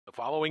The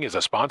following is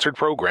a sponsored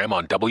program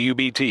on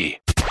WBT.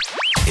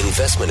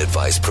 Investment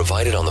advice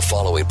provided on the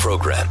following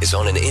program is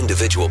on an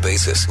individual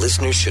basis.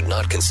 Listeners should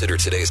not consider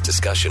today's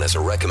discussion as a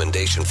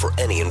recommendation for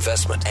any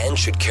investment and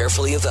should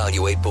carefully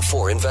evaluate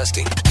before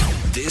investing.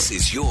 This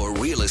is Your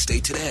Real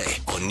Estate Today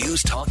on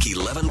News Talk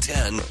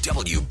 1110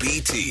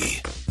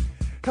 WBT.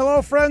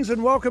 Hello, friends,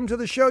 and welcome to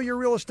the show, Your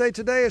Real Estate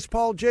Today. It's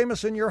Paul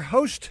Jamison, your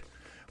host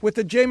with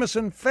the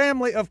Jamison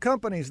family of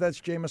companies. That's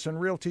Jamison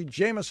Realty,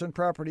 Jamison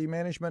Property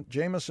Management,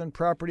 Jamison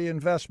Property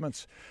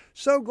Investments.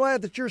 So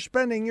glad that you're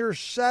spending your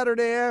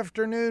Saturday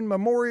afternoon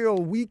Memorial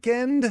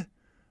Weekend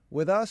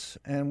with us,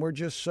 and we're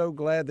just so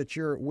glad that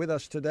you're with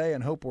us today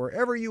and hope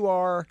wherever you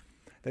are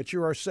that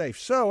you are safe.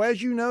 So,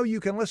 as you know, you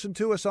can listen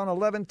to us on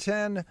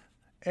 1110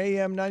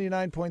 AM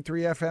 99.3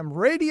 FM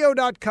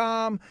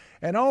radio.com,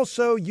 and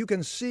also you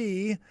can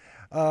see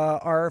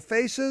our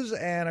faces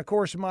and, of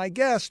course, my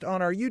guest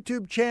on our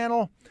YouTube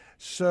channel.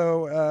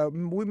 So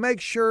we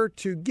make sure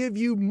to give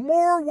you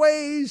more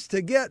ways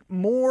to get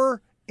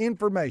more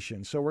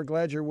information. So we're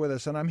glad you're with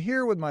us. And I'm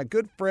here with my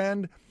good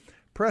friend,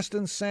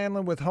 Preston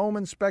Sandlin with Home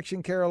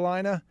Inspection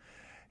Carolina.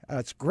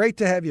 It's great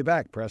to have you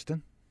back,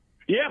 Preston.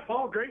 Yeah,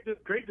 Paul, great to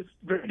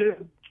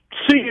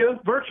see you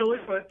virtually,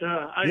 but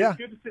it's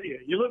good to see you.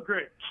 You look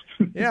great.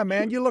 Yeah,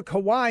 man, you look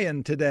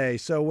Hawaiian today.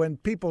 So when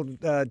people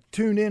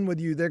tune in with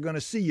you, they're going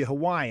to see you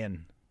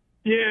Hawaiian.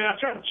 Yeah, I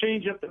try to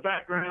change up the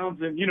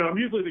backgrounds, and, I'm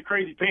usually the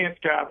crazy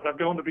pants guy, but I've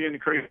gone to being the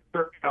crazy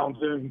shirt guy on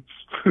Zoom.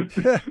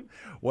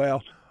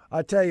 Well,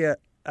 I tell you,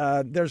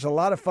 there's a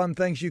lot of fun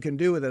things you can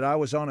do with it. I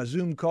was on a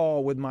Zoom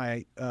call with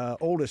my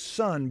oldest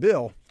son,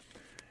 Bill,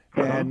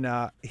 and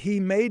he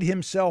made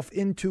himself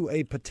into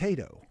a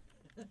potato.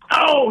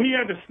 Oh, he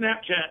had the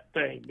Snapchat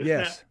thing.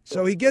 Yes.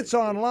 So he gets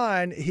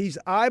online. He's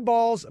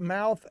eyeballs,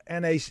 mouth,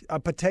 and a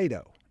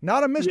potato.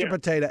 Not a Mr.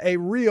 Potato, a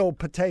real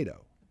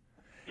potato.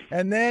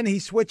 And then he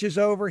switches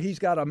over. He's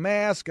got a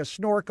mask, a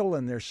snorkel,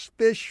 and there's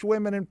fish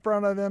swimming in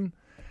front of him.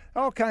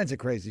 All kinds of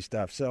crazy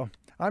stuff. So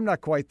I'm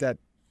not quite that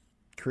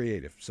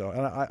creative. So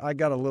I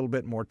got a little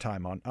bit more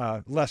time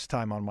less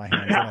time on my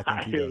hands than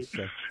I think he does.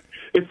 So.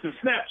 It's the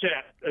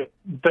Snapchat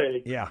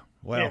thing. Yeah.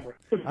 Well,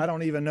 I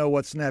don't even know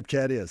what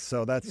Snapchat is.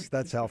 So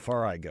that's how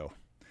far I go.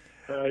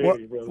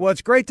 Well,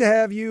 it's great to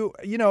have you.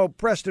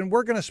 Preston,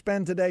 we're going to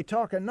spend today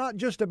talking not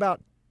just about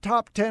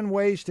top 10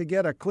 ways to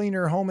get a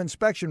cleaner home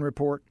inspection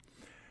report.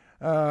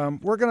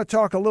 We're going to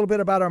talk a little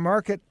bit about our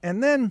market.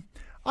 And then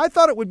I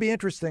thought it would be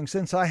interesting,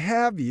 since I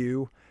have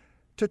you,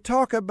 to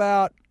talk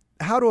about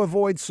how to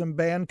avoid some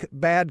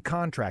bad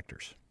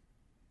contractors.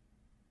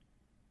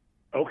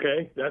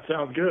 Okay, that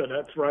sounds good.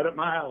 That's right up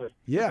my alley.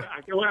 Yeah.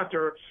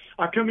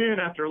 I come in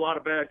after a lot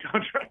of bad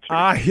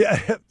contractors.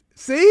 Yeah.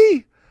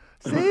 See,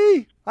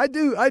 I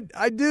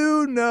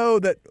do know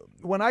that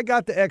when I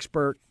got the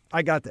expert,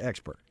 I got the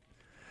expert.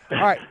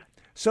 All right.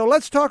 So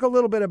let's talk a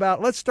little bit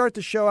let's start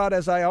the show out,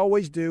 as I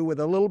always do, with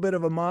a little bit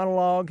of a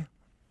monologue.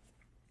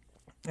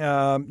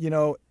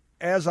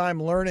 As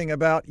I'm learning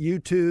about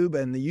YouTube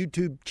and the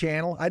YouTube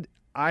channel,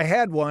 I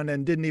had one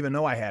and didn't even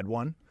know I had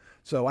one.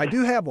 So I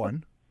do have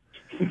one.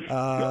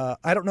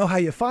 I don't know how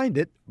you find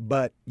it,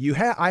 but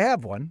I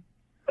have one.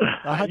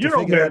 I'll have to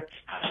figure it out.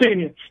 I've seen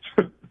you.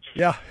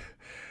 Yeah.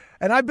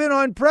 And I've been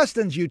on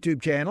Preston's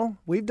YouTube channel.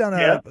 We've done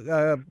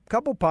a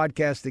couple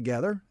podcasts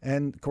together.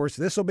 And, of course,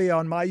 this will be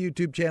on my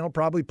YouTube channel,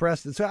 probably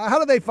Preston. So how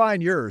do they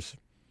find yours?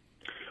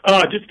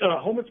 Just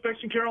Home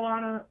Inspection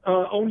Carolina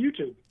on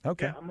YouTube.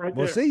 Okay. Yeah, I'm right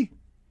there. Well, see,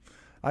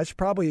 I should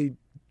probably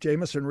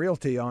Jamison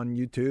Realty on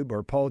YouTube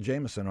or Paul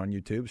Jamison on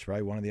YouTube. It's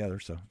probably one or the other.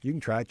 So you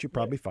can try it. You'll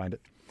probably find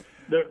it.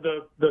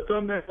 The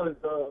thumbnail is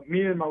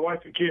me and my wife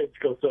and kids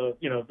because,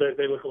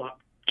 they look a lot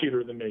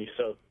cuter than me.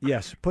 So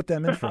yes, put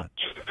them in front.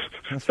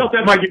 Thought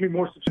that might give me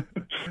more.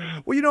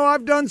 Well,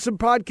 I've done some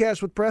podcasts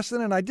with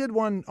Preston, and I did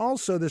one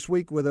also this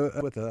week with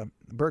a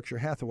Berkshire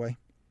Hathaway,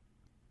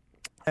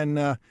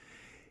 and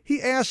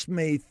he asked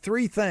me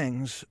 3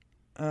 things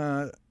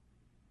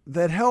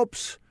that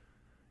helps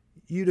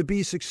you to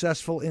be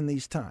successful in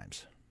these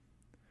times,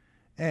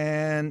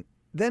 and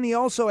then he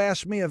also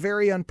asked me a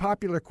very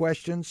unpopular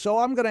question, so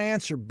I'm going to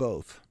answer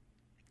both.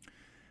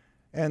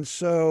 And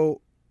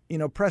so,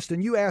 Preston,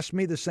 you asked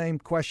me the same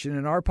question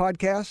in our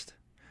podcast.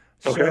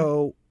 Okay.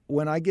 So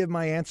when I give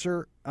my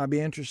answer, I'll be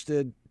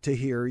interested to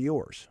hear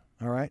yours.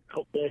 All right?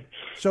 Okay.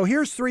 So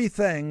here's 3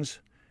 things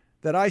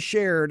that I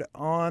shared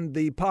on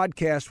the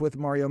podcast with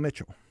Mario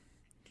Mitchell.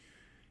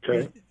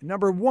 Okay.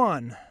 Number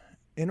 1,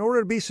 in order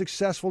to be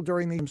successful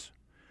during these,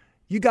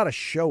 you got to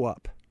show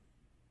up.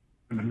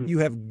 Mm-hmm. You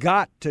have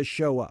got to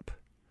show up.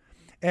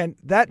 And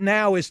that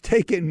now is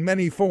taking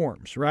many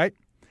forms, right?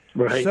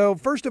 Right. So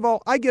first of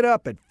all, I get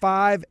up at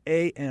 5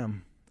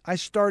 a.m. I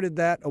started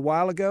that a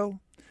while ago.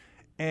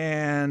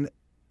 And,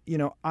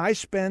 I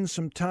spend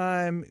some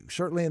time,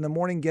 certainly in the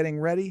morning, getting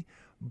ready.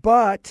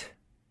 But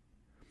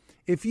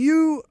if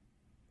you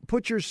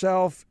put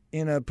yourself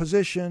in a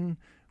position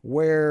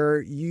where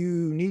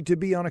you need to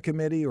be on a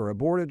committee or a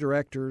board of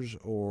directors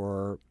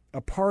or a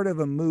part of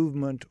a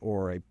movement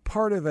or a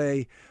part of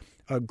a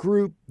a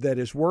group that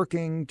is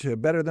working to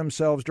better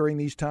themselves during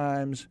these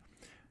times,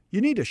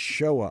 you need to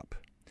show up.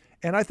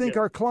 And I think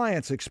our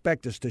clients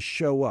expect us to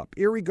show up,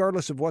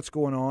 irregardless of what's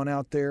going on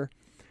out there.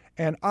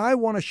 And I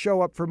want to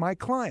show up for my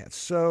clients.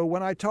 So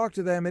when I talk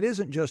to them, it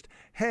isn't just,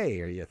 hey,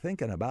 are you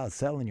thinking about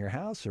selling your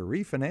house or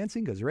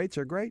refinancing because rates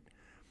are great?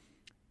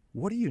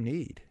 What do you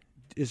need?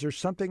 Is there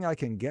something I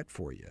can get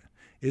for you?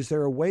 Is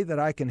there a way that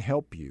I can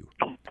help you?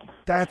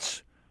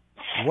 That's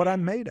what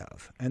I'm made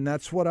of, and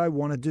that's what I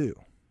want to do,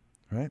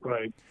 right?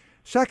 Right.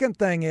 Second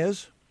thing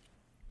is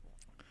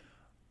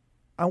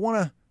I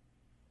want to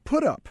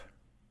put up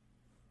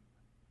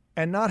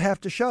and not have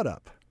to shut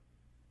up,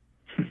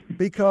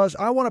 because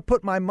I want to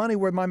put my money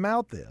where my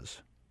mouth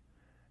is,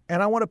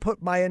 and I want to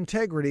put my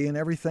integrity in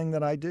everything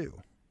that I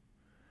do.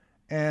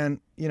 And,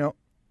 you know,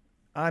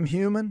 I'm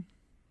human.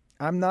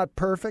 I'm not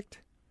perfect.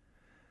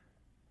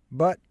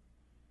 But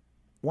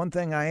one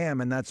thing I am,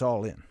 and that's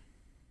all in.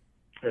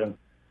 Yeah.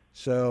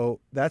 So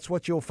that's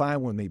what you'll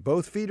find with me.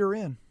 Both feet are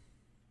in,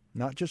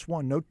 not just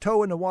one. No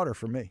toe in the water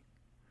for me.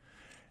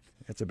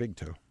 That's a big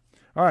toe.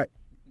 All right.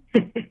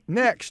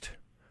 Next,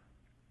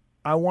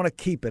 I want to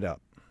keep it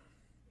up.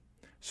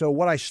 So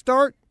what I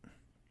start,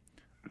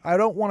 I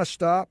don't want to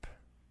stop.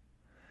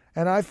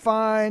 And I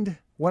find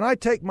when I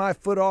take my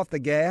foot off the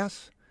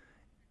gas,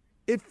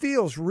 it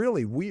feels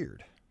really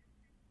weird.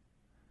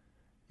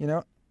 You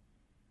know,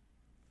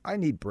 I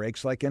need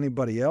breaks like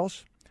anybody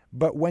else.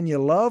 But when you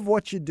love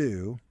what you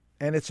do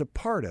and it's a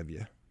part of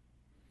you,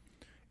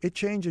 it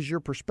changes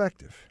your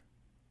perspective.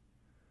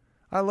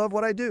 I love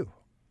what I do.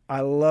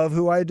 I love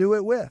who I do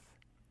it with.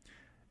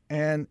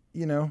 And,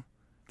 you know,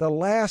 the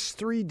last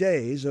 3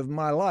 days of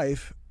my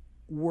life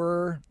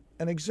were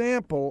an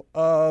example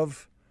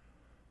of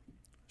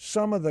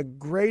some of the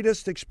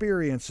greatest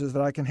experiences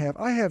that I can have.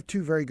 I have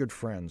two very good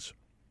friends,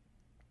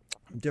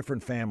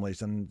 different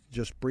families, and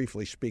just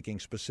briefly speaking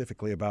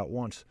specifically about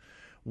one,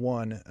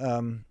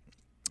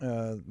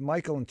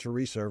 Michael and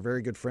Teresa are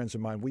very good friends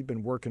of mine. We've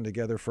been working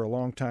together for a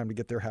long time to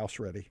get their house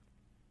ready.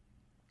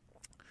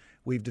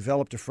 We've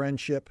developed a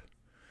friendship.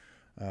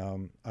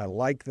 I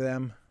like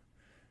them.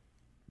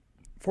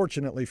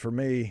 Fortunately for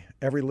me,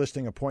 every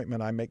listing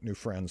appointment I make new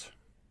friends,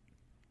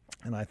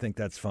 and I think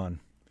that's fun.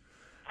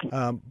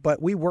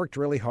 But we worked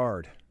really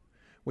hard.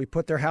 We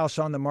put their house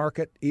on the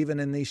market, even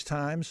in these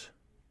times.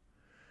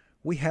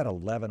 We had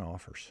 11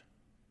 offers.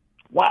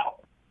 Wow.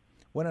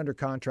 Went under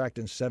contract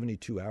in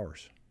 72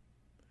 hours.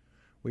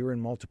 We were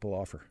in multiple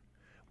offer.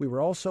 We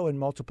were also in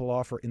multiple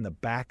offer in the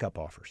backup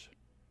offers.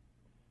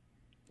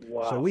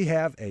 Wow. So we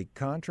have a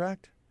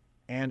contract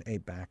and a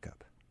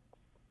backup.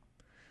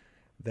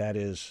 That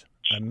is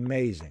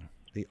amazing.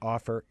 The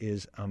offer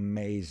is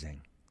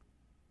amazing.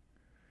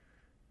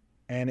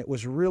 And it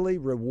was really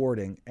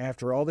rewarding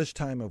after all this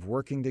time of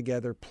working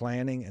together,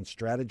 planning and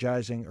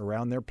strategizing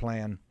around their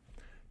plan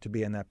to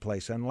be in that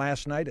place. And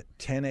last night at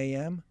 10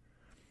 a.m.,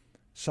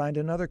 signed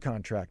another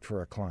contract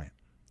for a client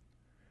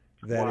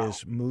that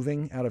is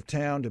moving out of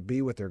town to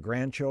be with their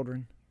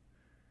grandchildren.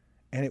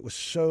 And it was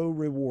so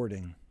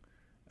rewarding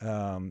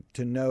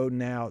to know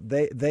now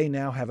they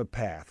now have a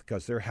path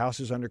because their house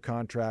is under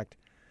contract.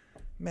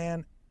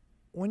 Man,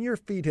 when your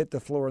feet hit the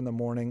floor in the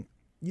morning,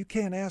 you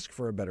can't ask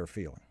for a better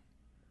feeling.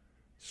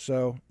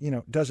 So, you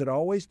know, does it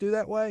always do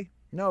that way?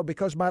 No,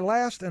 because my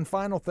last and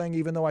final thing,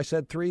 even though I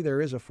said 3,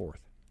 there is a fourth.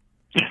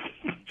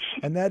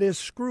 And that is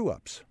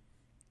screw-ups.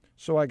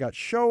 So I got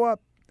show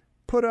up,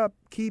 put up,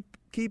 keep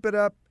it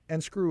up,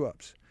 and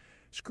screw-ups.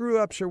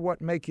 Screw-ups are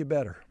what make you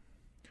better.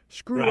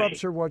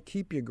 Screw-ups are what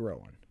keep you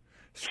growing.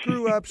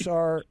 Screw-ups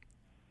are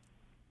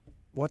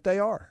what they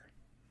are.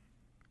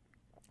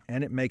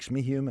 And it makes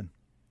me human.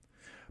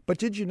 But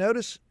did you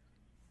notice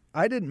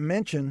I didn't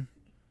mention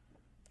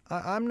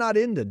I'm not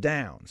into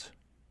downs.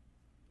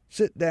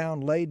 Sit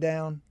down, lay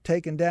down,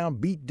 taken down,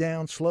 beat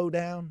down, slow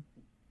down.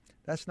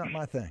 That's not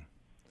my thing.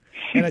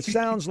 And it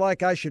sounds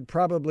like I should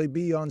probably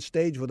be on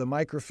stage with a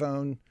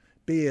microphone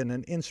being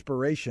an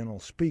inspirational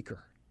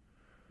speaker.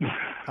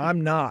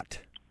 I'm not.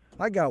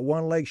 I got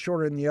one leg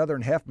shorter than the other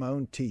and half my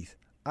own teeth.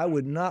 I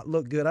would not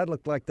look good. I'd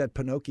look like that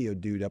Pinocchio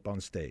dude up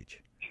on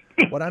stage.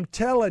 What I'm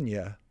telling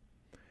you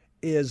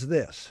is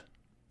this.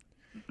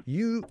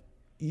 You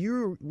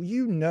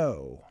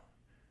know,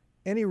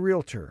 any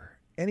realtor,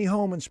 any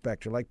home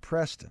inspector like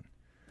Preston,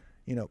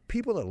 you know,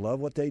 people that love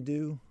what they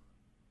do,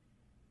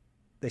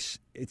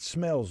 it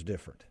smells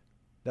different,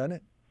 doesn't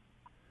it?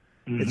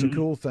 Mm-hmm. It's a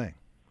cool thing.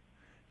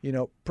 You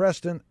know,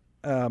 Preston,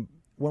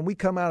 when we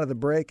come out of the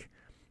break,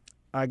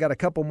 I got a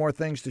couple more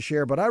things to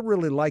share, but I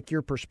really like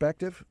your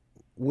perspective.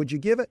 Would you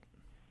give it?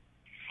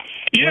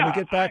 Yeah. When we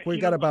get back,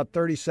 we've got about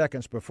 30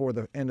 seconds before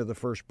the end of the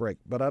first break.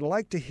 But I'd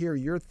like to hear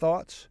your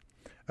thoughts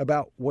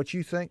about what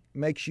you think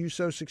makes you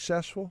so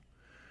successful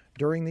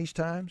during these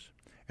times.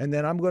 And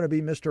then I'm going to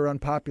be Mr.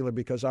 Unpopular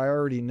because I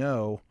already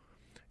know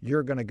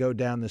you're going to go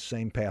down the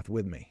same path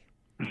with me.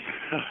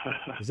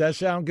 Does that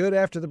sound good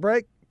after the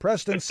break?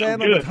 Preston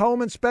Sandlin with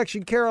Home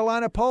Inspection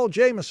Carolina, Paul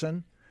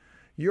Jamison,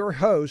 your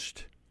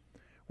host.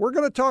 We're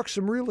going to talk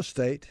some real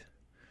estate,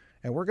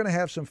 and we're going to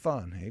have some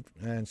fun.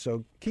 And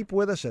so keep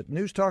with us at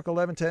News Talk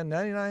 1110,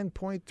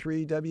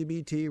 99.3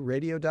 WBT,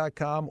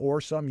 radio.com,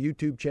 or some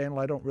YouTube channel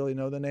I don't really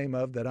know the name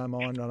of that I'm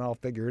on, and I'll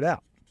figure it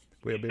out.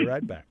 We'll be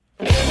right back.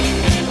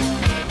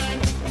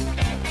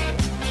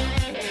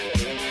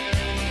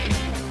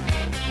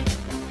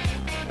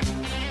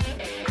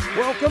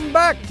 Welcome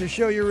back to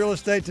Show You Real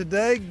Estate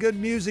Today. Good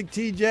music,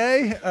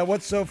 TJ.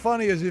 What's so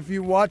funny is if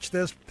you watch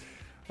this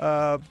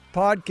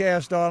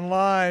podcast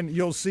online,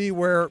 you'll see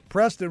where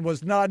Preston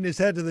was nodding his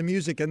head to the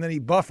music and then he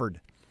buffered.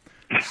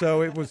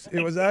 So it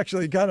was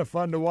actually kind of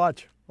fun to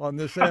watch on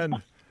this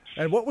end.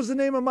 And what was the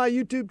name of my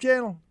YouTube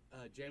channel?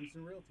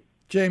 Jamison Realty.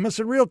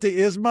 Jamison Realty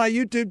is my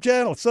YouTube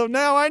channel. So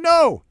now I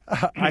know.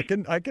 I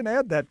can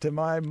add that to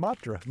my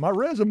mantra, my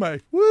resume.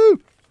 Woo!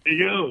 There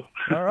you go.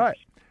 All right.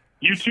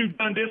 YouTube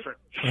done different.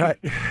 Right.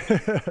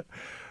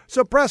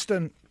 So,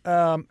 Preston,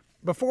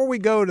 before we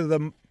go to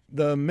the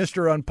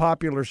Mr.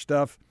 Unpopular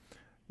stuff,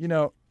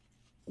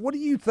 what do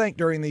you think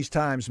during these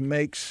times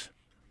makes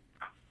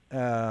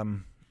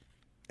and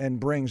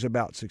brings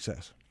about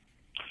success?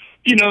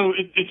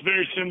 It's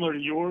very similar to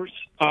yours.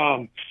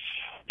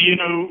 In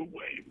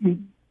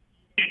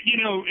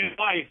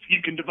life,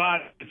 you can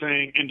divide the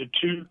thing into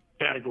two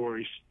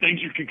categories: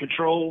 things you can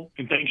control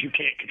and things you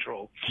can't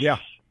control. Yeah.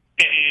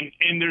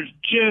 And there's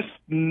just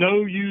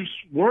no use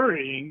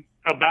worrying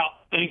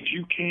about things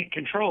you can't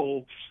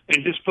control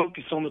and just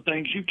focus on the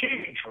things you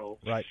can control.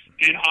 Right.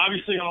 And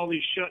obviously all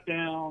these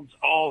shutdowns,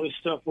 all this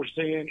stuff we're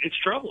seeing, it's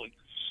troubling.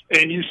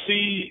 And you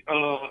see,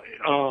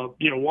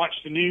 watch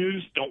the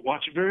news. Don't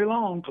watch it very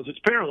long because it's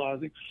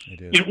paralyzing.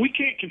 It is. We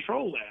can't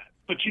control that.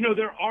 But,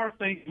 there are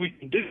things we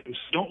can do. So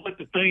don't let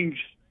the things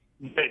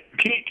that you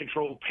can't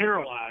control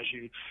paralyze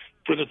you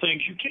for the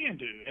things you can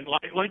do. And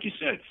like you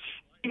said,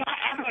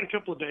 I've had a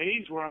couple of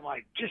days where I'm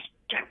like,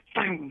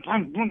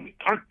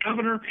 our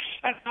governor,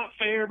 that's not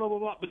fair, blah, blah,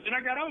 blah. But then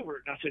I got over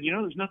it. And I said,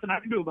 there's nothing I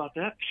can do about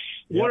that.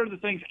 Yep. What are the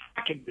things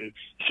I can do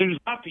as soon as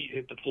my feet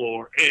hit the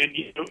floor? And,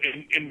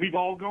 and we've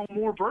all gone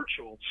more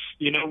virtual.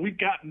 We've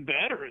gotten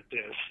better at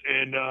this.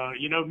 And,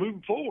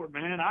 moving forward,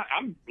 man,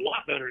 I'm a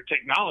lot better at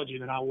technology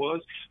than I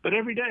was. But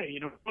every day,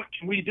 what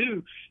can we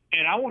do?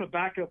 And I want to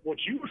back up what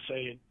you were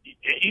saying.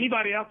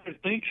 Anybody out there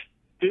thinks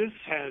this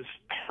has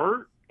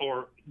hurt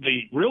or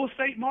the real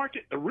estate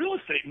market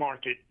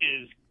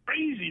is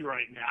crazy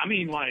right now. I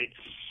mean, like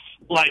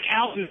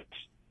houses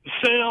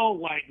sell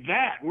like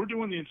that. We're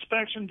doing the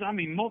inspections. I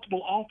mean,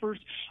 multiple offers.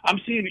 I'm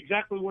seeing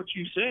exactly what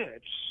you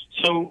said.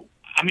 So,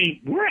 I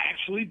mean, we're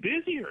actually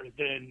busier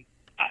than,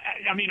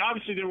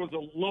 obviously there was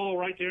a lull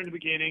right there in the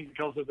beginning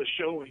because of the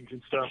showings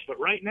and stuff. But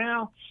right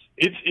now,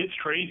 it's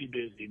crazy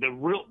busy.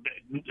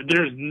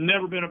 There's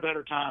never been a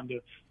better time to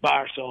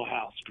buy or sell a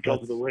house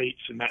because of the rates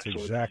and that sort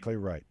of thing. Exactly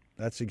right.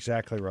 That's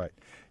exactly right.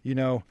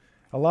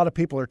 A lot of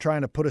people are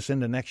trying to put us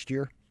into next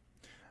year.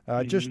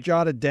 Just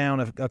jotted down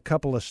a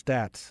couple of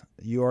stats.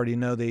 You already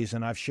know these,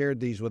 and I've shared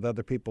these with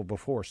other people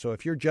before. So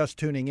if you're just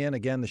tuning in,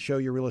 again, the Show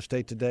You Real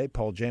Estate Today,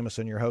 Paul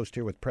Jamison, your host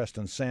here with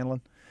Preston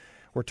Sandlin.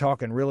 We're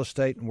talking real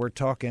estate, and we're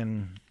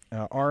talking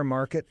our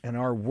market and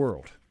our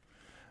world.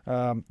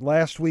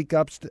 Last week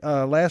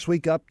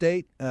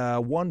update,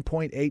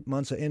 1.8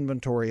 months of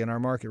inventory in our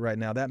market right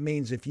now. That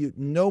means if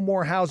no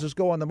more houses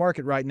go on the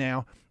market right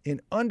now, in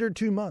under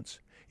 2 months,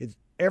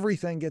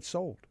 everything gets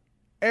sold.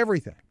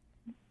 Everything.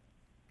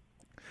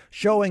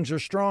 Showings are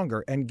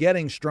stronger and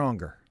getting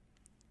stronger.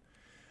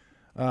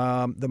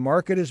 The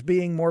market is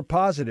being more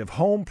positive.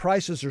 Home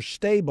prices are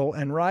stable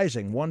and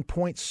rising,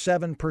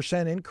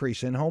 1.7%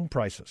 increase in home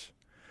prices.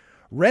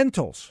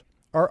 Rentals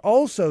are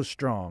also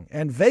strong,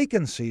 and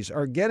vacancies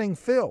are getting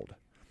filled.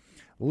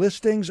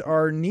 Listings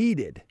are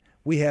needed.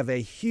 We have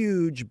a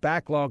huge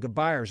backlog of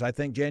buyers. I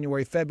think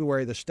January,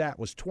 February, the stat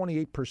was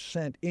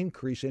 28%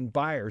 increase in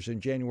buyers in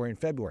January and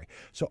February.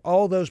 So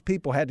all those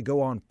people had to go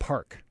on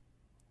Park,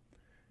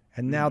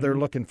 and now they're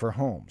looking for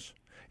homes.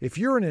 If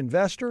you're an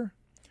investor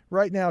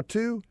right now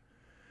too,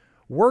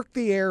 work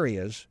the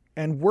areas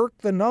and work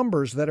the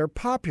numbers that are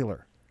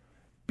popular.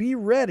 Be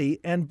ready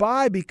and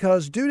buy,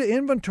 because due to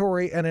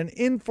inventory and an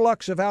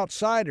influx of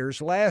outsiders,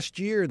 last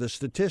year the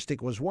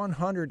statistic was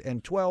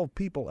 112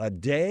 people a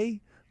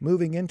day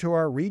moving into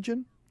our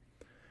region.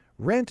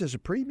 Rent is a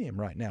premium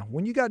right now.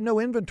 When you got no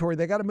inventory,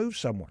 they got to move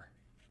somewhere.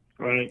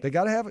 Right. They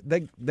got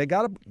to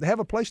have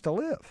a place to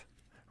live,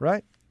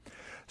 right?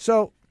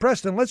 So,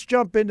 Preston, let's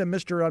jump into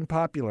Mr.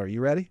 Unpopular.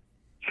 You ready?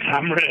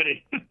 I'm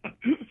ready.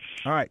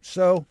 All right.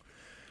 So,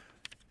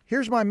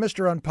 here's my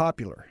Mr.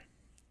 Unpopular.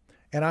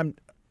 And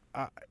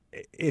I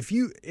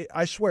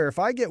swear, if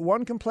I get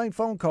one complaint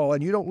phone call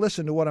and you don't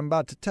listen to what I'm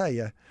about to tell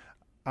you,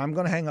 I'm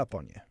going to hang up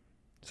on you.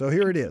 So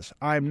here it is.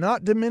 I'm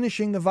not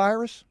diminishing the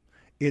virus.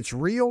 It's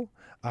real.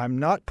 I'm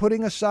not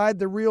putting aside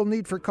the real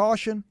need for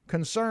caution,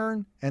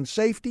 concern, and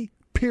safety,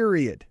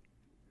 period.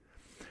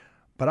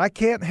 But I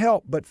can't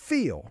help but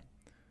feel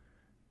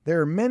there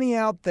are many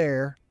out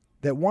there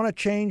that want to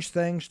change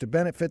things to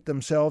benefit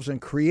themselves and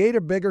create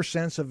a bigger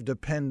sense of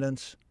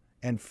dependence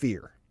and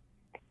fear.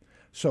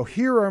 So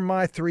here are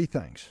my 3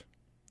 things.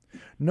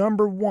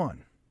 Number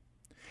 1,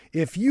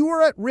 If you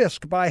are at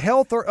risk by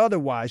health or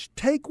otherwise,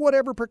 take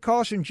whatever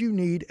precautions you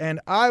need, and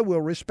I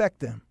will respect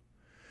them.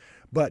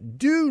 But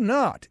do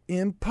not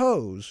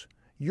impose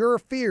your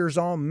fears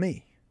on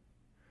me.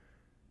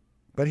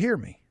 But hear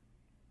me,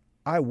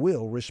 I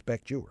will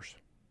respect yours.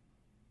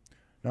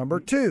 Number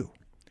 2,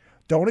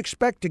 don't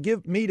expect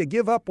me to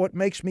give up what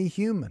makes me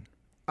human.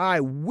 I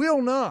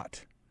will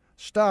not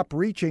stop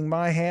reaching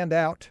my hand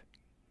out.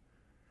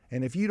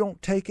 And if you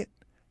don't take it,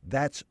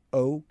 that's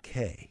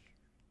okay.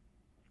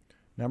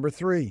 Number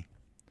 3,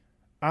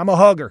 I'm a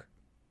hugger.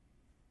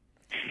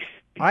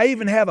 I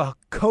even have a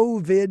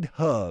COVID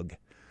hug,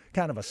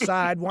 kind of a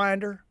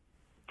sidewinder.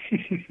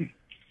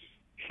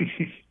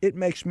 It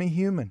makes me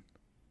human.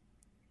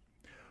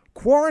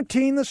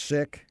 Quarantine the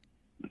sick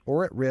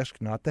or at risk,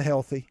 not the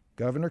healthy.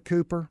 Governor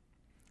Cooper,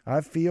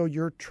 I feel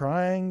you're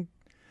trying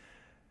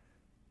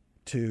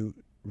to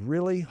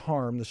really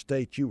harm the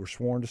state you were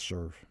sworn to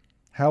serve.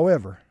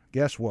 However,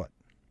 guess what?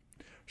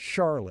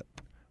 Charlotte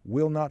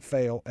will not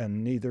fail,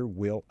 and neither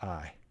will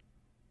I.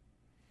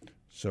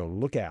 So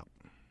look out.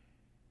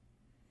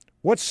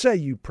 What say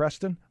you,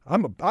 Preston?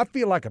 I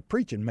feel like a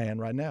preaching man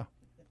right now.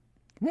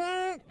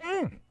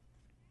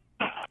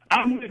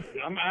 I'm with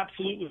you. I'm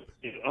absolutely with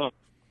you.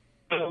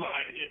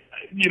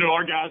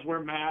 Our guys wear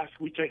masks.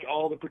 We take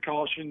all the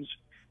precautions.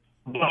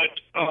 But,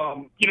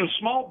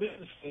 small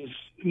businesses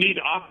need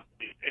to operate.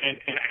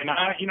 And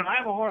I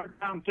have a hard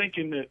time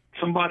thinking that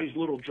somebody's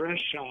little dress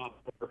shop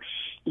or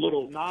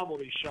little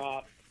novelty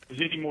shop is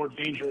any more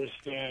dangerous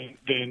than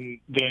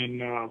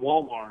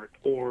Walmart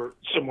or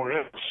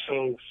somewhere else.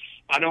 So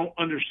I don't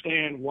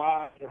understand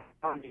why they're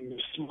harming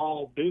the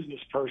small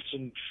business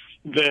person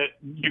that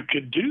you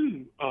could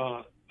do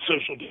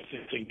social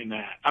distancing in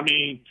that. I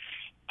mean,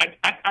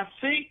 I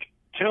think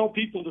tell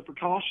people the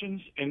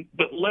precautions,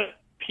 but let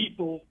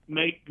people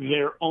make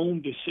their own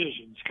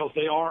decisions, because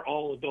they are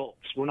all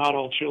adults. We're not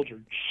all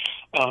children.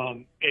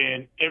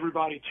 And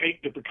everybody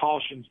take the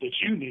precautions that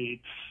you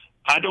need.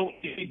 I don't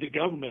need the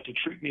government to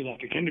treat me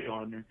like a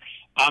kindergartner.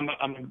 I'm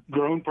a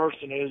grown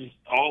person, as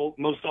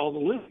most all the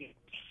listeners.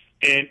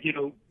 And,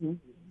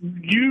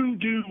 you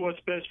do what's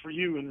best for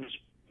you and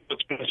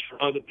what's best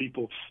for other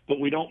people, but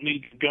we don't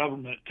need the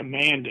government to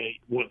mandate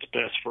what's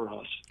best for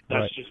us.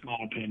 That's just my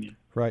opinion.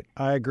 Right.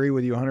 I agree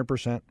with you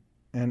 100%.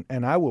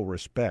 And I will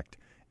respect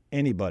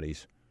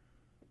anybody's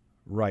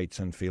rights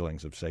and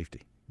feelings of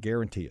safety.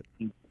 Guarantee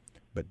it.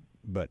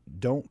 But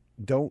don't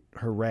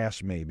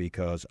harass me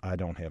because I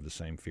don't have the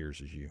same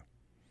fears as you.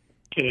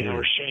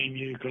 Or shame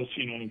you because,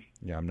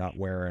 Yeah, I'm not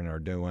wearing or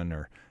doing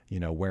or,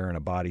 wearing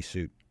a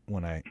bodysuit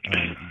when I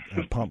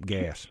pump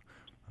gas.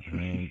 I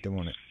ain't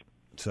doing it.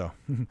 So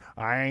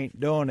I ain't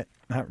doing it.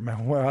 I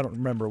don't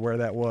remember where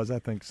that was. I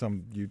think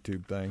some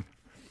YouTube thing.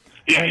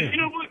 Yeah, you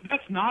know what?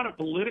 That's not a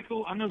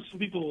political. I know some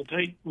people will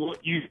take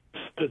what you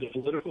said as a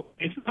political.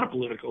 It's not a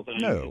political thing.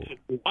 No.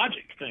 It's a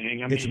logic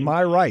thing. It's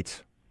my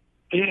rights.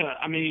 Yeah,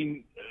 I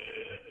mean,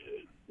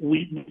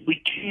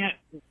 we can't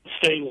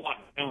stay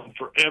locked down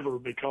forever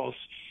because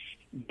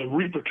the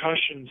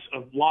repercussions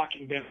of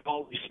locking down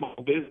all these small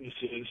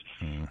businesses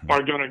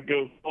are going to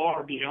go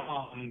far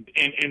beyond.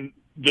 And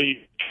the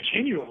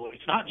continually,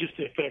 it's not just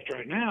the effect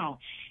right now.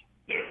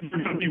 They're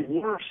going to be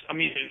worse. I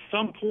mean, at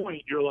some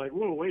point, you're like,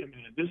 whoa, wait a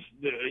minute.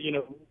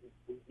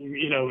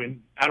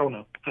 And I don't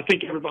know. I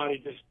think everybody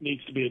just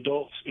needs to be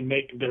adults and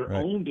make their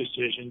own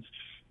decisions,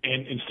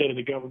 and instead of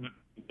the government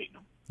making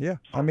them. Yeah,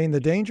 I mean, the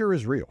danger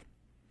is real,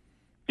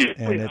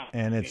 and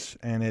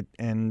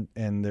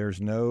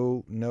there's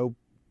no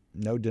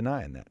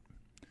denying that.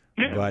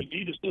 Yeah, but you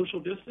need a social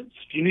distance.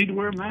 You need to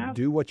wear a mask.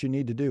 Do what you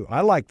need to do.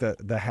 I like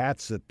the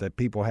hats that the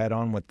people had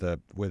on with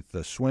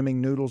the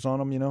swimming noodles on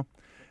them,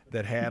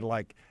 that had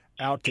like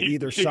out to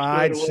either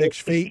side 6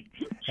 feet,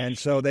 and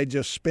so they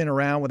just spin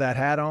around with that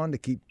hat on to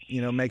keep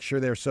make sure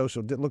they're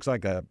social. It looks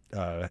like a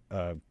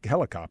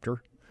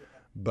helicopter,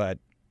 but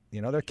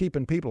they're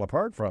keeping people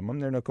apart from them.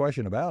 There's no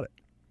question about it.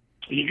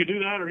 You could do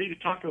that or eat a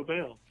Taco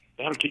Bell.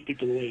 That'll keep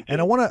people away, too.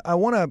 And I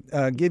want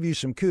to give you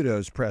some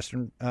kudos,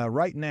 Preston.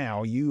 Right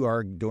now, you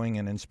are doing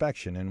an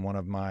inspection in one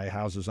of my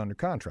houses under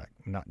contract.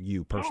 Not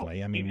you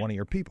personally. I mean, one of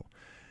your people.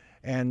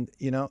 And,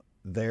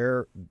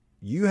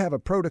 you have a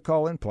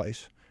protocol in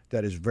place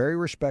that is very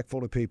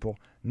respectful to people.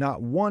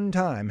 Not one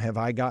time have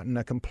I gotten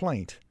a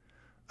complaint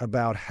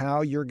about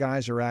how your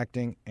guys are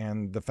acting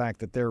and the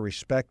fact that they're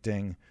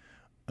respecting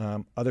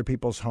other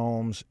people's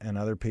homes and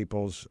other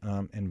people's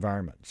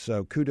environment.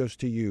 So kudos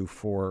to you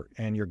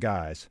and your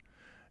guys,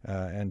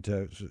 and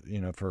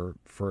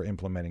for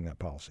implementing that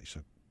policy.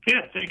 So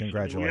yeah, thanks.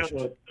 Congratulations. We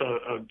have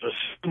a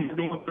system we're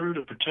going through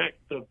to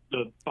protect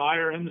the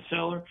buyer and the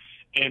seller,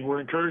 and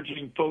we're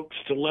encouraging folks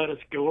to let us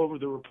go over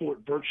the report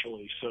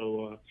virtually.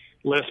 So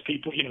less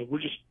people, we're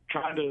just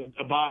trying to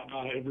abide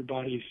by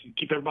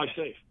keep everybody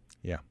safe.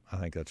 Yeah, I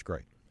think that's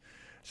great.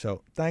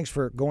 So thanks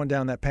for going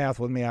down that path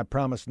with me. I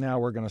promise now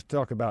we're going to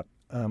talk about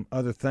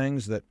other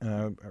things that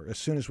as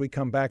soon as we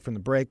come back from the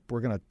break, we're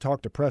going to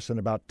talk to Preston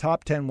about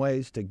top 10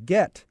 ways to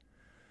get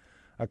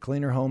a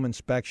cleaner home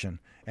inspection.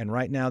 And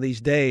right now,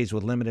 these days,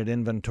 with limited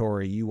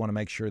inventory, you want to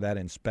make sure that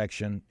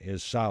inspection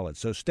is solid.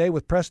 So stay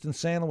with Preston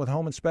Sandlin with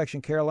Home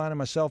Inspection Carolina,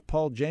 myself,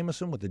 Paul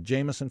Jamison, with the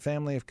Jamison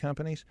family of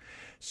companies,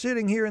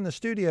 sitting here in the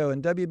studio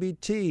in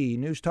WBT,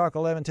 News Talk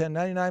 1110,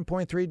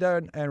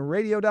 99.3, and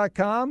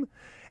radio.com,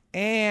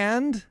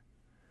 and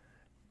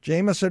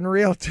Jamison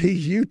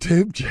Realty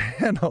YouTube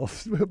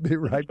channels. We'll be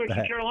right back.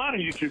 Inspection Carolina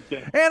YouTube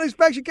channel. And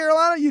Inspection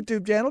Carolina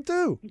YouTube channel,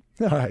 too.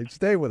 All right,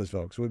 stay with us,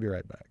 folks. We'll be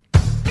right back.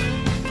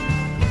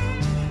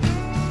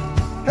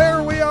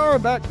 Here we are,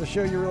 back to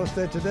Show You Real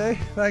Estate today.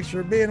 Thanks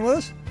for being with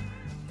us.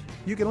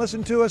 You can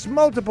listen to us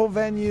multiple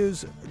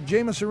venues.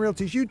 Jamison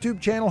Realty's YouTube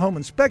channel, Home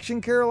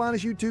Inspection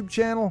Carolina's YouTube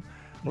channel,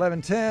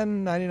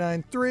 1110,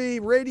 99.3,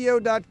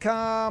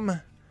 radio.com.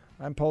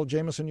 I'm Paul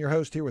Jamison, your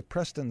host, here with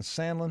Preston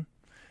Sandlin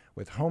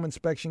with Home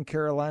Inspection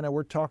Carolina.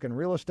 We're talking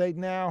real estate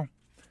now.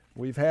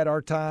 We've had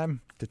our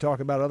time to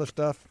talk about other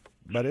stuff,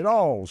 but it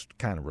all's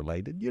kind of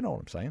related. You know what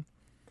I'm saying?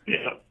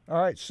 Yeah.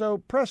 All right, so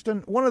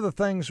Preston, one of the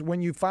things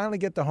when you finally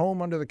get the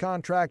home under the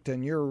contract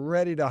and you're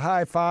ready to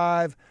high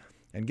five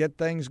and get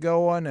things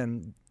going,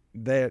 and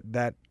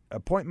that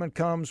appointment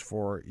comes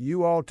for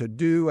you all to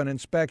do an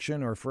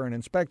inspection or for an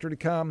inspector to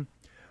come,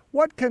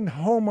 what can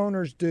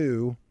homeowners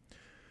do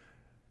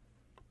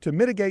to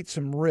mitigate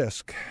some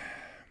risk?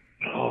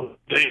 Oh,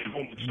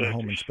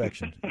 home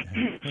inspection.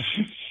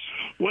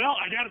 Well,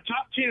 I got a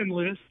top 10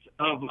 list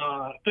of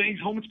things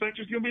home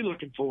inspectors going to be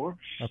looking for.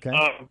 Okay.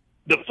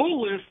 The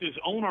full list is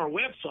on our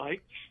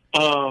website.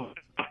 I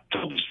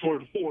told this story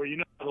before. You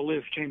know how the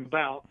list came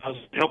about. I was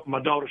helping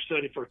my daughter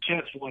study for a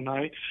test one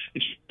night,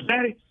 and she said,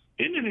 "Daddy,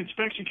 isn't an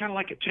inspection kind of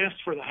like a test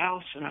for the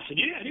house?" And I said,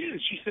 "Yeah, it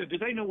is." She said, "Do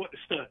they know what to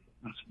study?"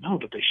 And I said, "No,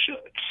 but they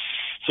should."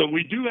 So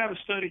we do have a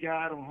study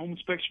guide on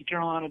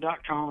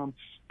homeinspectioncarolina.com.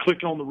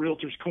 Click on the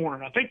Realtor's Corner.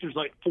 And I think there's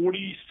like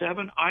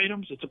 47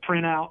 items. It's a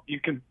printout.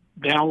 You can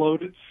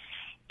download it.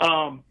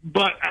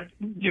 But,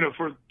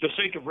 for the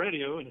sake of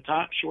radio and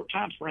a short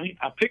time frame,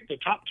 I picked the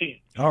top 10.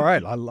 All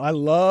right. I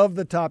love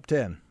the top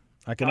 10.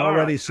 I can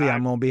already see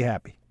I'm going to be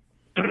happy.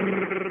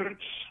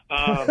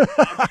 I'll just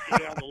go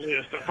down the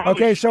list.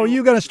 Okay, so are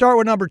you going to start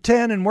with number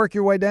 10 and work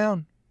your way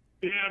down?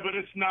 Yeah, but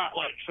it's not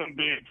like some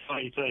big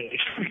funny thing.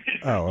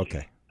 Oh,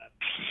 okay.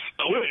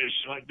 I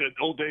wish, like that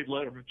old Dave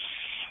Letterman.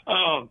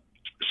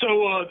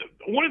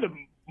 One of the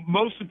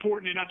most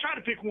important, and I try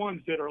to pick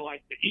ones that are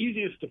like the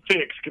easiest to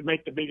fix, could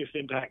make the biggest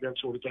impact, that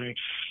sort of thing.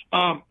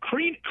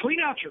 Clean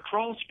out your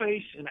crawl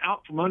space and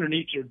out from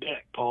underneath your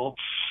deck, Paul.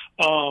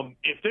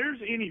 If there's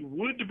any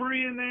wood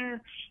debris in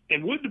there,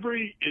 and wood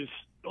debris is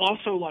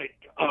also like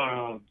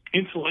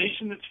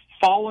insulation that's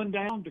fallen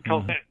down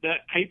because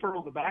that paper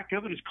on the back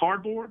of it is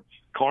cardboard.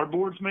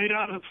 Cardboard's made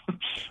out of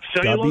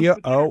cellulose.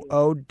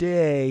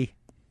 WOOD.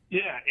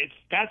 Yeah,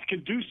 that's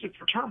conducive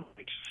for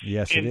termites.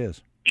 Yes, it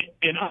is.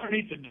 And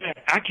underneath the deck,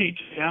 I can't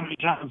tell you how many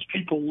times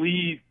people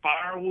leave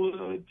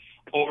firewood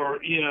or,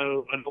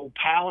 an old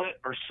pallet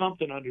or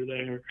something under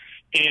there.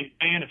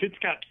 And if it's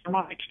got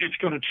termites, it's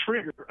going to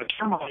trigger a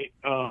termite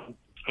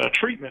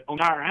treatment on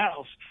our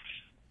house.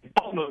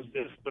 Paul knows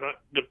this, but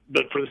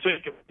for the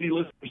sake of any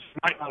listeners who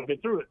might not have been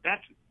through it,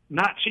 that's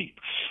not cheap.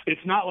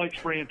 It's not like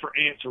spraying for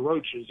ants or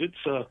roaches.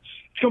 It's going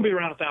to be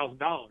around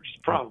 $1,000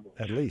 probably.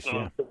 At least,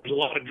 yeah. There's a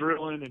lot of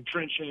drilling and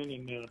trenching,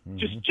 and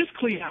just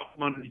clean out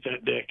from underneath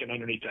that deck and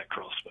underneath that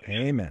crawl space.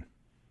 Amen.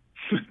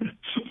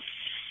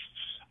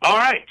 All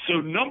right, so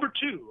number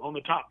 2 on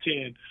the top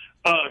 10,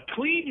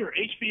 clean your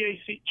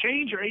HVAC,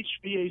 change your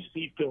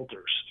HVAC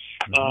filters,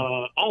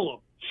 all of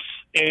them.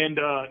 And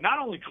not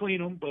only clean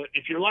them, but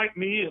if you're like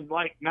me and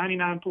like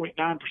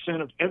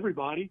 99.9% of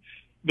everybody,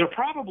 they're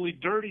probably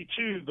dirty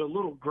too. The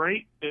little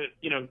grate that,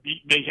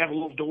 they have a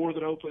little door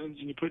that opens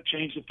and you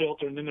change the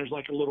filter, and then there's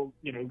like a little,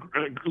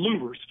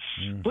 louvers.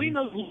 Clean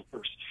those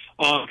louvers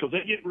because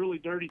they get really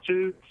dirty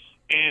too.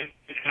 And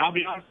I'll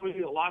be honest with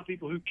you, a lot of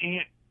people who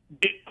can't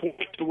get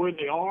quite to where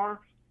they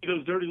are,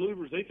 those dirty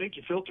louvers, they think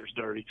your filter's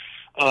dirty.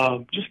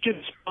 Just get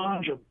a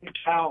sponge or a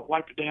towel,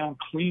 wipe it down,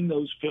 clean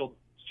those filters.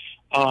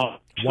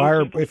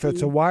 If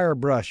it's a wire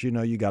brush,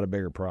 you got a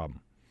bigger problem.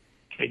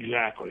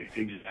 Exactly.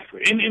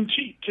 And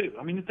cheap, too.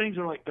 I mean, the things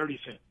are like 30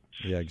 cents.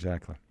 Yeah,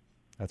 exactly.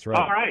 That's right.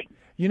 All right.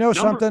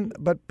 Something,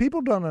 but people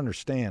don't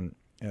understand,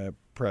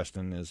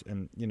 Preston,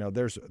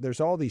 there's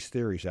all these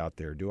theories out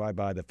there. Do I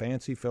buy the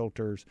fancy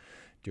filters?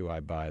 Do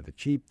I buy the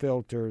cheap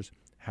filters?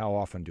 How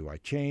often do I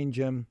change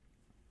them?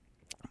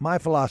 My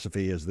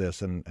philosophy is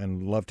this,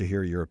 and love to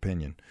hear your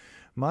opinion.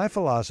 My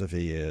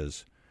philosophy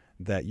is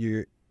that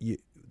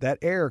that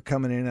air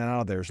coming in and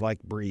out of there is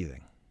like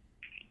breathing.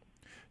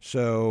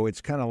 So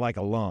it's kind of like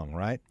a lung,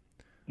 right?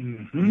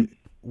 Mm-hmm.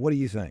 What do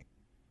you think?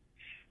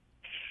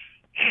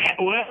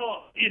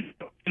 Well,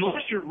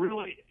 unless you're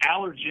really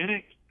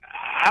allergenic,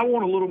 I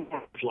want a little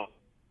more flow.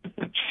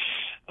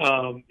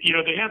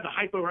 They have the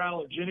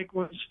hypoallergenic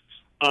ones,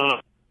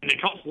 and they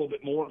cost a little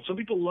bit more. Some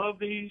people love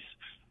these.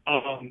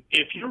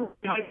 If you're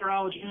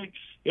hyperallergenic,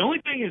 the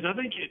only thing is I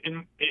think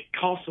it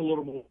costs a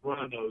little more to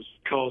run those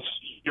because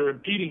you're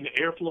impeding the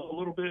airflow a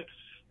little bit.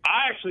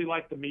 I actually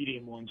like the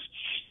medium ones.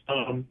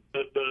 The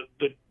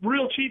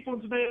real cheap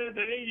ones, man,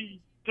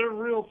 they're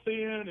real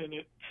thin, and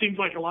it seems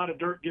like a lot of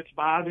dirt gets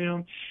by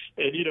them.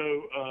 And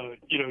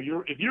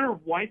if you're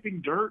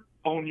wiping dirt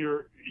on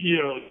your,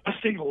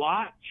 dusting a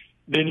lot,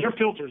 then your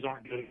filters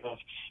aren't good enough.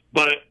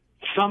 But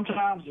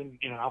sometimes, and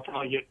I'll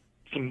probably get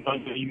some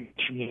ugly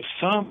from this.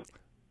 The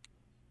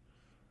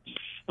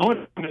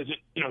only thing is,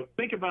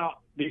 think about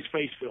these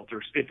face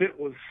filters. If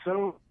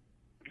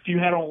you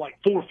had on like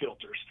 4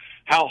 filters,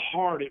 how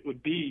hard it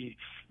would be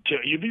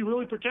you'd be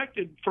really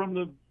protected from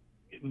the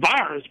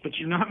virus, but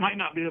you might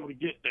not be able to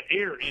get the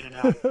air in and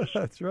out.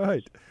 That's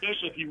right.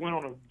 Especially if you went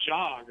on a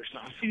jog or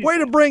something. Way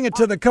to bring it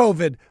to the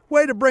COVID.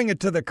 Way to bring it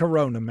to the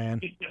corona,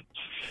 man.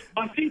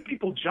 I see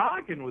people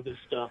jogging with this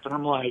stuff, and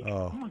I'm like,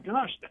 oh my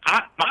gosh,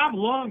 my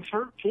lungs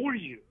hurt for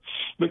you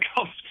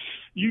because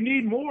you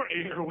need more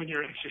air when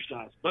you're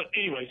exercising. But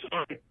anyway,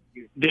 sorry,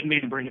 didn't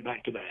mean to bring it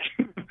back to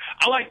that.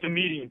 I like the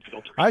medium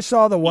filter. I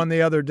saw the one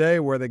the other day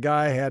where the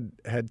guy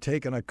had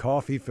taken a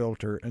coffee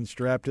filter and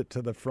strapped it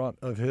to the front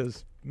of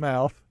his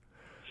mouth.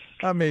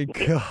 I mean,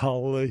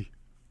 golly.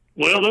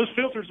 Well, those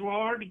filters were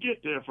hard to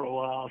get there for a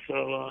while,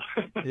 so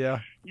yeah.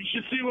 You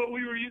should see what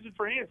we were using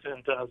for hand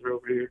sanitizer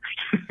over here.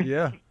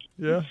 Yeah.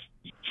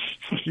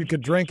 You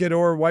could drink it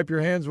or wipe your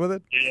hands with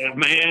it? Yeah,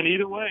 man,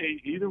 either way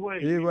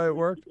it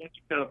worked. You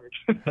covered.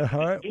 All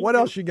right, what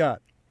else you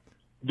got?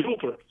 Dual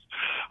purpose.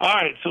 All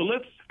right, so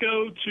let's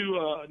go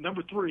to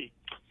number 3.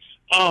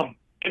 Have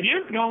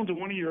you ever gone to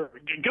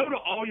go to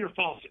all your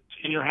faucets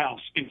in your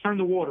house and turn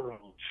the water on?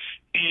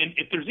 And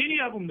if there's any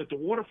of them that the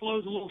water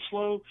flows a little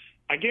slow,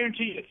 I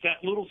guarantee it's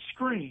that little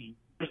screen.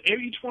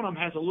 Each one of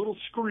them has a little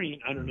screen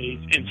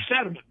underneath, and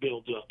sediment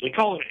builds up. They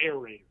call it an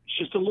aerator. It's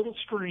just a little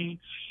screen,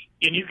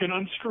 and you can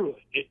unscrew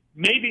it. It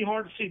may be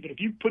hard to see, but if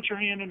you put your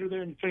hand under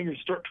there and your fingers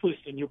start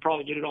twisting, you'll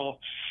probably get it off.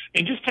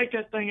 And just take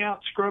that thing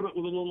out, scrub it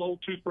with a little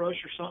old toothbrush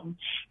or something,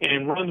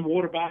 and run the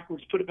water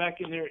backwards, put it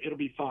back in there. It'll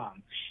be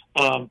fine.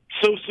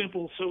 So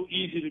simple, so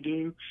easy to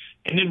do.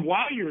 And then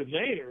while you're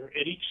there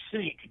at each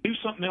sink, do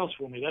something else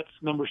for me. That's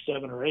number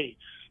 7 or 8.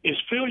 Is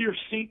fill your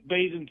sink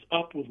basins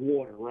up with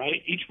water,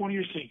 right? Each one of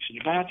your sinks, in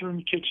your bathroom,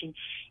 your kitchen,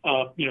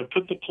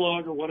 put the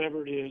plug or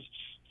whatever it is,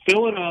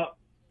 fill it up,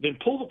 then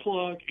pull the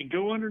plug and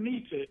go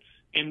underneath it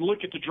and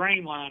look at the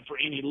drain line for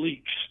any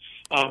leaks.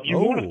 You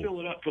want to fill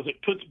it up because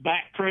it puts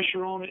back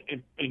pressure on it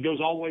and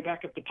goes all the way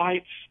back up the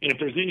pipe. And if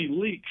there's any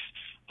leaks,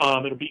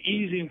 it'll be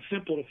easy and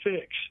simple to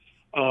fix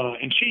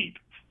and cheap.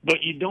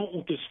 But you don't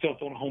want this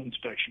stuff on a home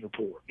inspection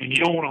report. And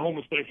you don't want a home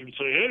inspector to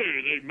say,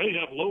 hey, they may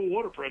have low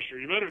water pressure.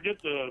 You better get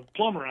the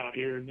plumber out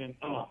here. And then,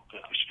 oh,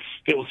 gosh,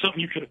 it was something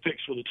you could have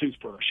fixed with a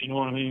toothbrush. You know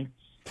what I mean?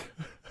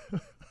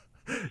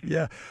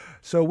 Yeah.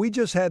 So we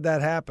just had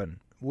that happen.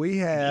 We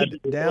had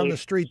down the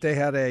street, they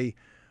had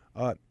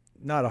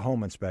not a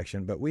home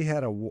inspection, but we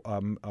had a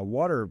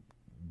water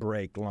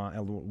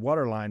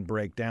line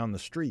break down the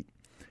street.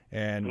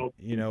 And,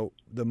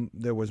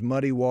 there was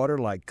muddy water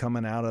like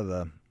coming out of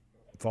the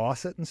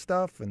faucet and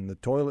stuff, and the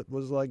toilet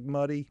was like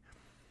muddy,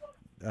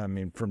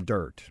 from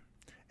dirt.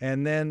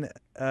 And then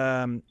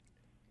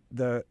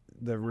the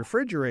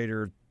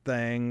refrigerator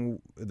thing,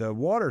 the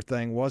water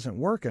thing wasn't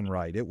working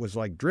right. It was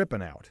like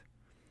dripping out.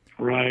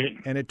 Right.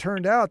 And it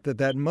turned out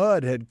that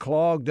mud had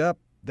clogged up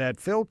that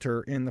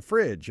filter in the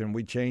fridge, and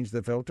we changed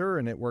the filter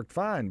and it worked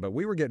fine. But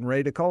we were getting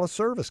ready to call a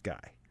service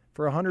guy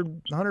for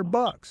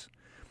 $100.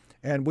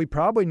 And we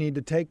probably need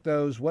to take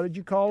those, what did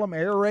you call them,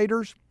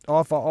 aerators,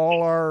 off of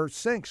all our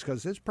sinks,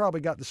 because it's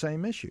probably got the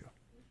same issue.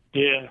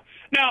 Yeah.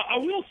 Now, I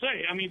will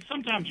say,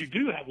 sometimes you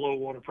do have low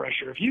water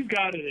pressure. If you've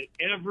got it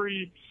at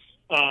every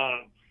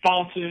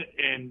faucet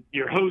and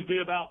your hose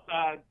bib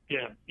outside,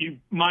 yeah, you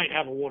might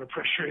have a water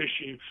pressure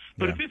issue.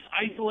 But if it's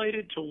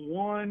isolated to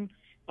one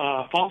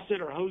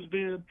faucet or hose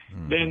bib,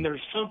 then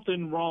there's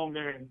something wrong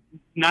there.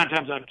 9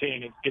 times out of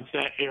 10, it's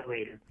that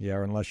aerator. Yeah,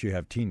 or unless you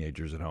have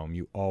teenagers at home,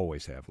 you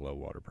always have low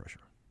water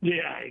pressure.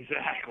 Yeah,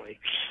 exactly.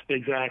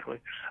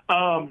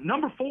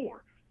 Number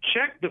 4,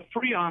 check the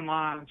Freon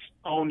lines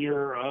on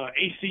your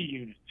AC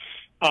unit.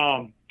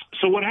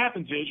 So what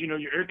happens is,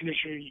 your air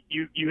conditioner,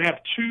 you have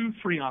 2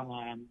 Freon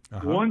lines.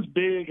 Uh-huh. One's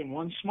big and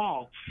one's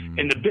small.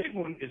 And the big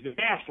one is the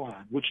gas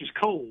line, which is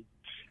cold.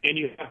 And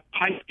you have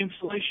pipe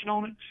insulation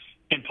on it.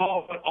 And,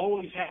 Paul, what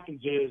always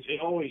happens is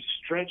it always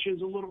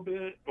stretches a little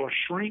bit or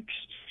shrinks.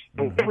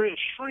 And whenever it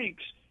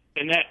shrinks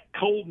and that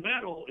cold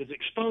metal is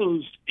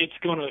exposed,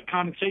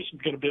 condensation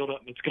is going to build up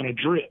and it's going to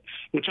drip,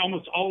 which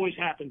almost always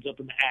happens up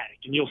in the attic.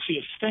 And you'll see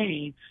a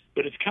stain,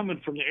 but it's coming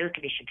from the air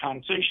conditioning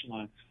condensation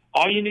line.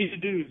 All you need to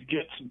do is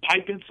get some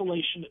pipe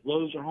insulation at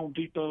Lowe's or Home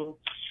Depot.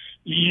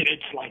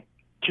 It's like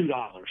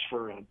 $2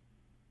 for a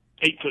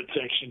 8-foot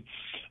section,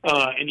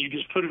 and you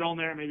just put it on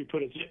there, maybe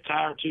put a zip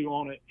tie or 2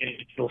 on it, and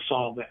it'll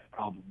solve that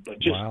problem. But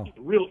just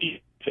real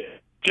easy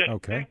fit.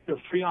 Okay. The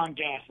Freon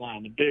gas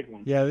line, the big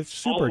one. Yeah, it's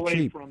super cheap. All the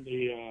way from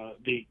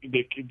the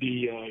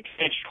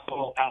extension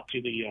coil out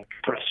to the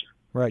compressor.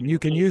 Right, and you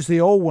can use the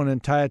old one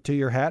and tie it to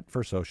your hat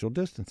for social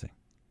distancing.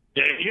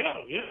 There you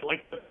go. Yeah,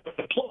 like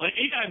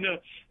Yeah, no,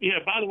 yeah.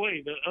 By the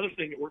way, the other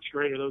thing that works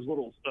great are those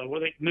little what are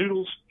they,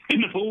 noodles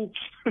in the pool.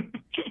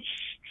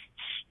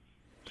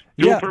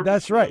 Yeah,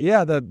 that's right.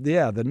 Yeah,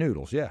 the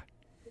noodles. Yeah,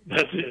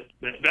 that's it.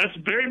 That's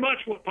very much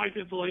what pipe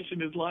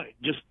insulation is like.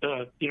 Just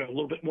a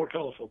little bit more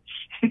colorful.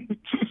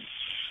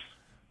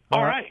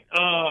 All right.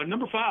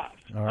 Number 5.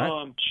 All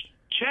right.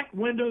 Check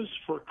windows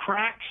for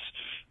cracks,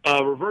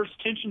 reverse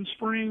tension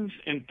springs,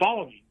 and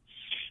fogging.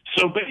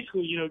 So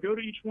basically, go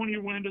to each one of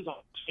your windows,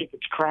 see if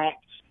it's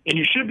cracked, and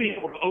you should be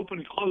able to open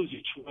and close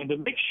each window.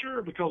 Make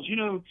sure, because,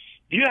 if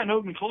you hadn't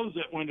opened and closed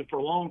that window for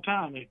a long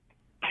time, it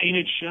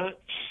painted shut.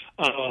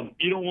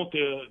 You don't want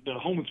the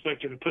home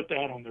inspector to put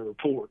that on their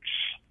report.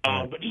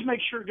 But just make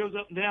sure it goes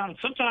up and down. And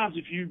sometimes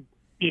if you,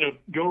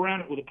 go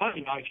around it with a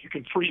putty knife, you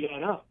can free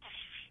that up.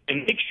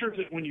 And make sure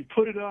that when you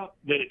put it up,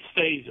 that it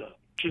stays up.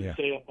 It shouldn't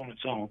stay up on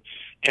its own.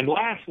 And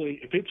lastly,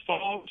 if it's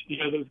fogged,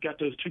 those got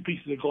those 2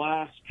 pieces of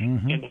glass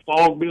and the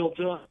fog builds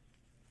up,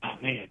 oh,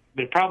 man,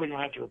 they're probably going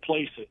to have to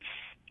replace it.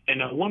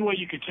 And one way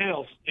you can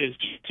tell is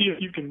to see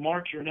if you can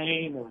mark your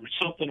name or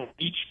something on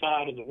each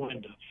side of the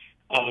window.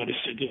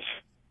 It's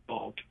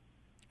fogged.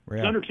 Yeah.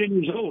 It's under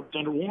 10 years old. It's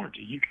under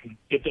warranty. You can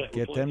get that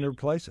Get replaced. them to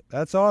replace it.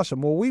 That's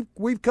awesome. Well,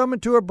 we've come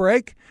into a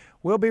break.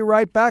 We'll be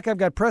right back. I've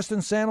got Preston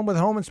Sandlin with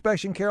Home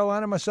Inspection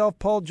Carolina, myself,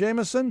 Paul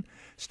Jamison.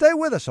 Stay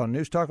with us on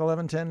News Talk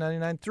 1110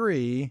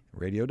 99.3,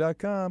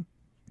 radio.com,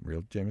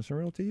 Real Jamison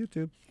Realty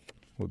YouTube.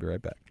 We'll be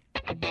right back.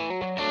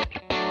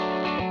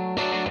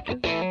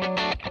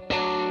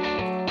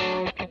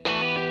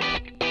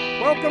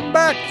 Welcome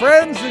back,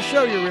 friends, to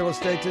Show Your Real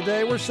Estate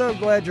Today. We're so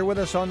glad you're with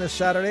us on this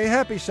Saturday.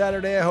 Happy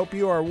Saturday. I hope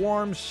you are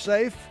warm,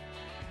 safe,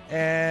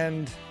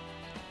 and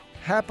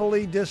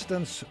happily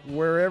distanced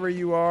wherever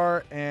you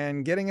are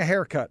and getting a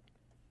haircut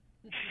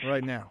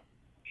right now.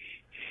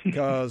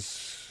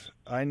 Because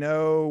I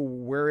know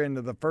we're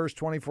into the first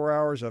 24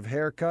 hours of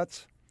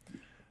haircuts.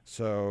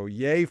 So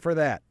yay for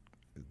that.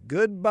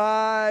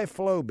 Goodbye,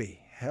 Floby.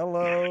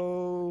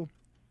 Hello,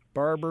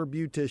 barber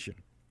beautician.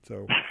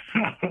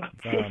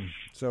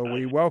 So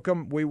we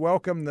welcome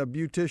the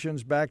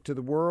beauticians back to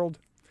the world,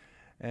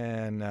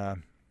 and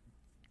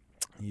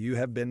you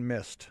have been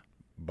missed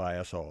by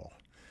us all.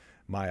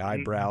 My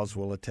eyebrows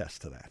will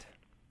attest to that.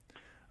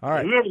 All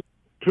right.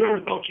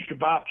 Whoever thought you could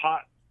buy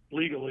pot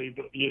legally,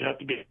 but you'd have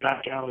to be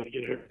back alley to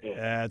get here.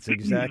 That's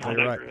exactly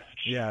right.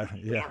 Yeah.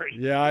 Sorry.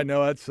 Yeah, I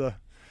know. That's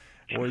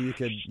or you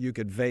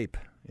could vape.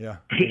 Yeah.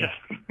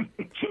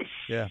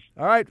 Yeah.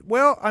 All right.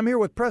 Well, I'm here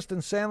with Preston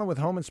Sandlin with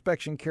Home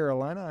Inspection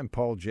Carolina. I'm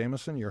Paul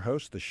Jamison, your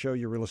host, the Show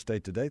Your Real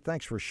Estate Today.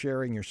 Thanks for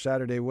sharing your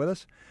Saturday with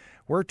us.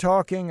 We're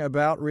talking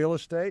about real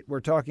estate. We're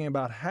talking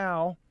about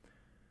how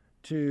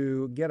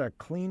to get a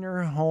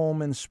cleaner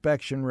home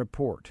inspection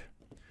report.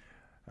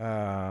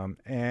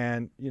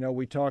 And,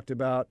 we talked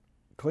about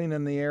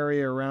cleaning the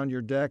area around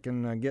your deck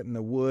and getting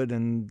the wood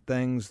and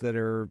things that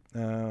are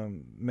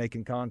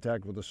making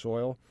contact with the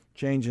soil,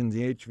 changing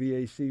the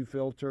HVAC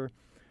filter,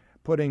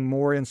 putting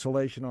more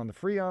insulation on the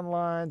Freon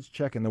lines,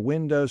 checking the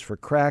windows for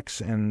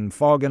cracks and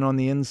fogging on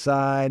the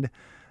inside,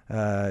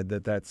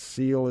 that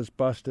seal is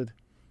busted.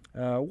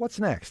 What's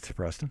next,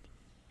 Preston?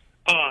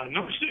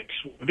 Number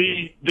 6 would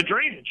be the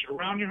drainage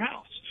around your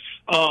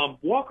house.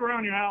 Walk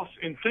around your house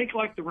and think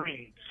like the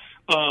rain.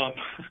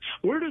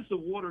 Where does the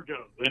water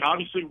go? And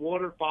obviously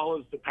water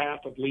follows the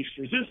path of least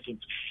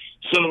resistance.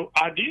 So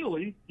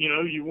ideally,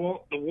 you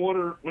want the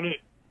water when it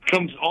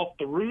comes off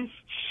the roof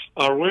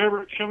or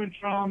wherever it's coming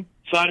from,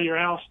 side of your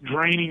house,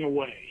 draining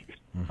away.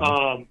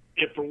 Mm-hmm.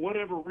 If for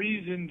whatever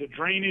reason the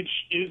drainage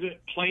isn't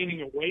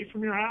planing away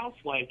from your house,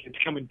 like it's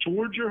coming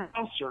towards your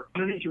house or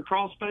underneath your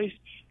crawl space,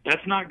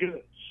 that's not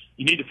good.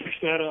 You need to fix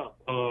that up.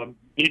 You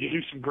need to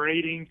do some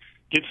grading,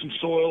 get some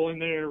soil in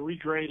there,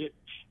 regrade it.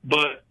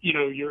 But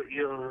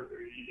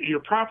your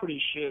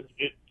property should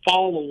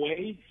fall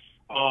away.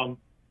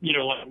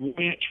 Like 1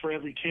 inch for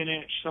every 10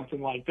 inch,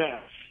 something like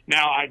that.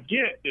 Now, I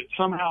get that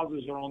some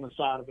houses are on the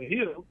side of a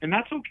hill, and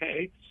that's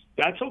okay.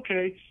 That's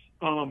okay.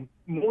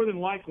 More than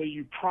likely,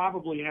 you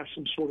probably have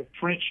some sort of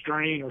French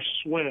drain or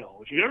swell.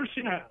 If you've ever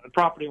seen a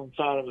property on the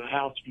side of the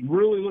house, if you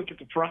really look at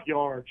the front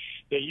yard,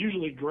 they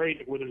usually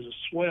grade it where there's a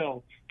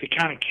swell to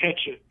kind of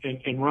catch it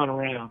and run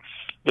around.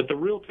 But the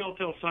real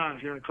telltale sign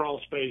if you're in a crawl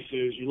space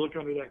is you look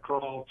under that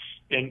crawl,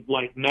 and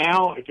like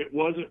now, if it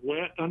wasn't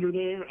wet under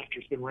there after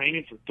it's been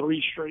raining for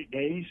 3 straight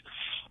days,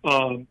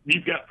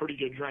 you've got pretty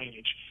good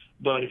drainage.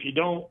 But if you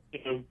don't,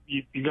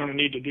 you're going to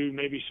need to do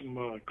maybe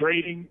some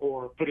grading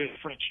or put in a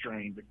French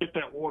drain. But get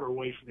that water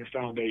away from your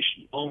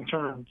foundation long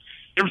term.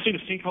 You ever seen a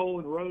sinkhole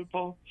in the road,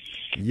 Paul?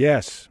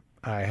 Yes,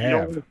 I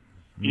have.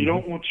 You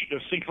don't want a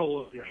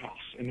sinkhole of your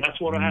house, and that's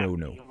what happens.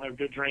 No. You don't have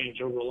good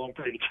drainage over a long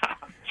period of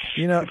time.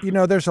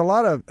 There's a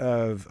lot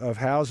of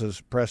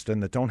houses, Preston,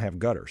 that don't have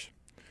gutters.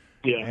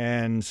 Yeah.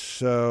 And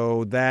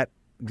so that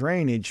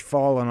drainage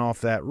falling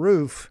off that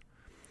roof,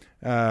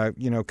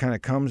 kind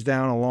of comes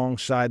down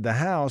alongside the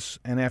house,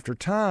 and after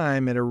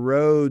time, it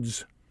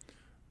erodes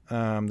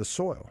the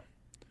soil,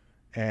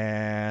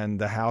 and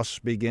the house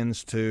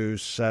begins to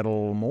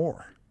settle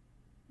more.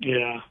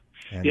 Yeah.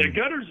 And, yeah,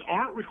 gutters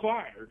aren't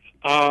required.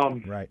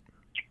 Right.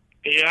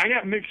 Yeah, I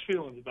got mixed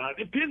feelings about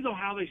it. It depends on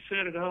how they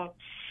set it up.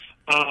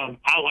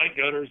 I like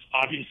gutters,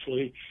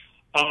 obviously.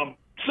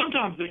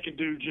 Sometimes they can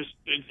do just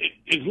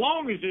as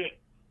long as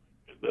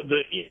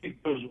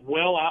it goes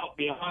well out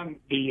beyond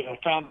the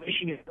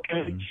foundation.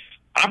 Okay,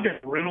 I've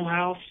got a rental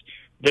house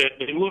that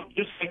they look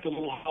just like the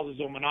little houses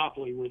on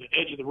Monopoly, where the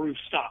edge of the roof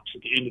stops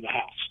at the end of the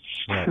house.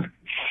 Right.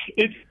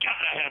 It's got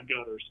to have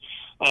gutters.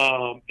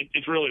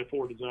 It's really a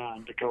poor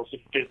design, because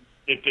if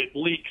it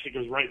leaks, it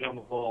goes right down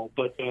the wall.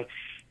 But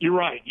you're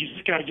right. You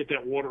just got to get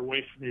that water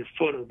away from your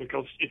footer,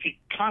 because if it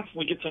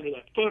constantly gets under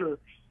that footer,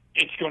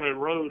 it's going to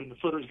erode, and the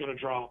footer's going to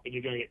drop, and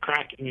you're going to get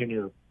cracking,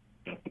 and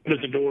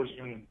the door's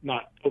going to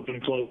not open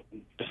and close.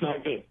 It's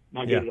not good.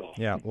 Not good at all.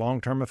 Yeah,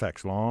 long-term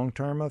effects.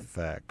 Long-term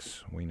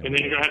effects. We know. And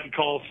then you're going to have to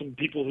call some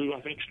people who I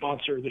think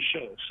sponsor the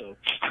show. So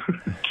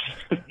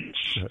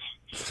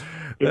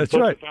That's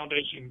right.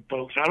 Foundation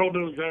folks. I don't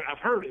know exactly. I've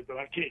heard it, but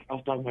I can't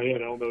off the top of my head.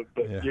 I don't know.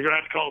 But you're going to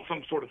have to call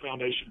some sort of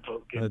foundation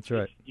folk. That's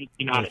right.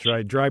 That's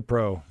right. Dry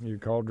Pro. You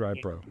call Dry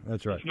Pro.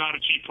 That's right. It's not a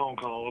cheap phone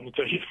call. I'm going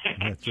to tell you that.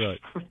 That's right.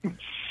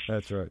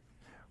 That's right.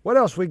 What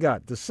else we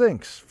got? The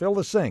sinks. Fill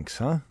the sinks,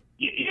 huh?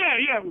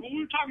 Yeah. Well, we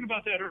were talking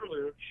about that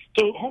earlier.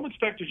 So home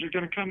inspectors are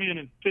going to come in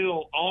and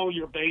fill all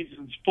your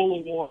basins full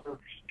of water,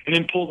 and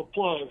then pull the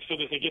plug so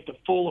that they get the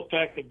full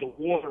effect of the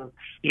water,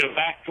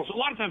 back. Because a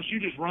lot of times you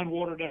just run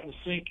water down the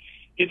sink.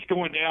 It's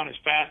going down as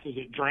fast as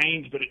it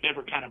drains, but it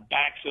never kind of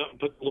backs up and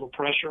puts a little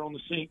pressure on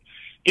the sink.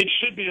 It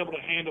should be able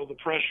to handle the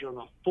pressure of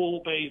a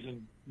full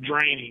basin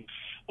draining.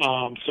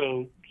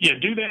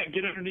 Do that and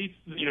get underneath,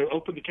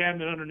 open the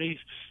cabinet underneath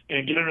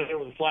and get under there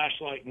with a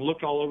flashlight and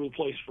look all over the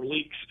place for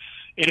leaks.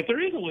 And if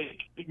there is a leak,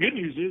 the good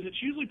news is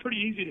it's usually pretty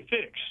easy to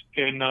fix.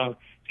 And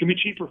it's going to be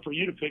cheaper for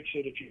you to fix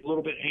it if you're a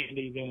little bit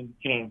handy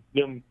than,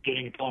 them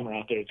getting a plumber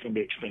out there. It's going to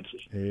be expensive.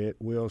 It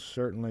will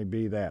certainly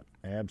be that.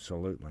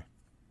 Absolutely.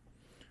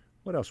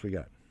 What else we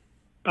got?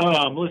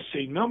 Let's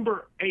see.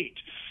 Number 8.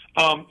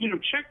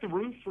 Check the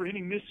roof for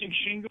any missing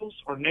shingles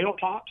or nail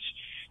pops.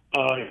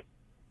 A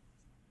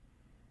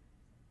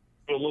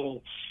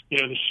little,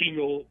 the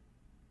shingle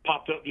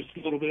popped up just a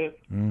little bit.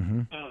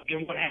 Mm-hmm.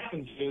 And what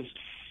happens is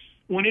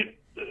when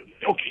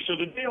so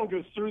the nail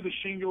goes through the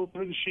shingle,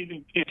 through the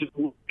sheeting into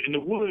the wood, and the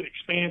wood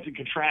expands and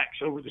contracts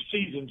over the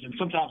seasons, and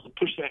sometimes it'll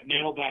push that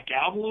nail back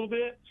out a little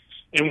bit.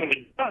 And when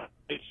it does,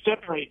 it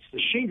separates the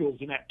shingles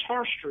and that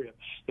tar strip.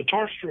 The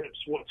tar strip's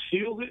what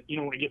seals it,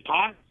 when it gets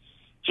hot.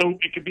 So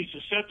it could be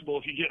susceptible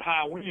if you get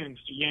high winds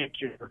to yank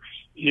your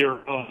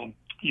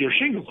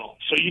shingles off.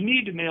 So you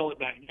need to nail it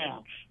back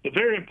down. But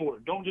very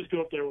important, don't just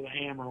go up there with a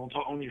hammer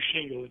on your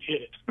shingle and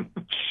hit it.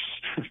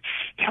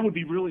 That would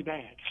be really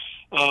bad.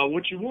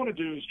 What you want to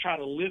do is try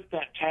to lift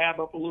that tab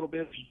up a little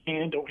bit if you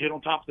can. Don't hit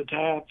on top of the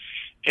tab.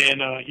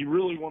 And you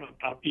really want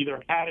to either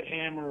a padded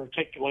hammer or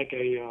take like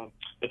a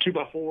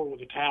 2x4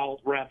 with a towel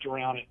wrapped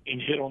around it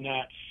and hit on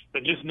that,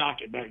 but just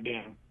knock it back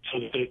down so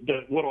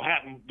that what will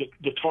happen,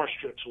 the tar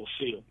strips will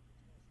seal.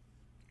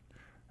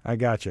 I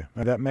got you.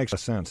 That makes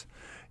sense.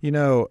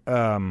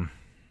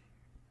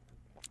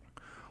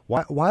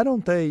 Why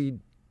don't they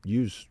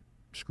use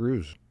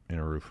screws in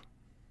a roof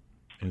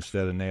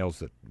instead of nails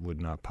that would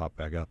not pop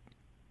back up?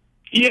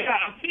 Yeah,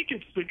 I think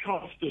it's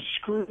because the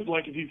screw,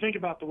 like if you think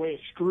about the way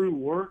a screw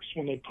works,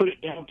 when they put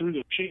it down through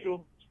the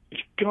shingle,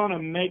 it's going to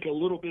make a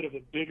little bit of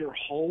a bigger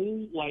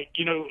hole. Like,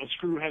 a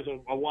screw has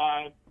a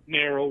wide,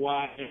 narrow,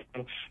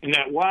 and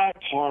that wide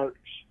part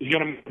is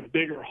going to make a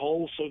bigger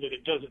hole so that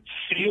it doesn't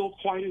seal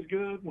quite as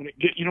good when it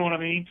gets, you know what I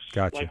mean?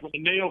 Gotcha. Like when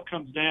the nail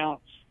comes down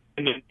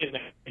and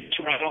it's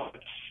right on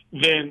it,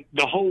 then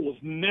the hole is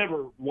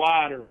never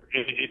wider.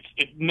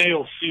 It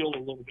nail sealed a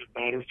little bit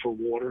better for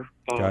water.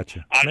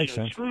 Gotcha. Makes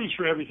sense. Screws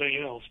for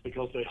everything else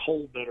because they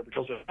hold better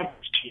because they have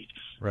those teeth.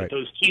 Right. But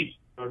those teeth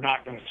are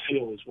not going to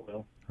seal as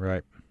well.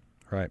 Right.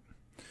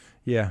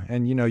 Yeah,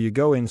 and you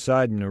go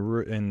inside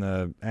in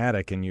the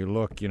attic and you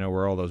look,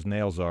 where all those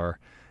nails are,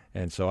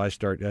 and so I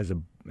start as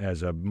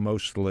a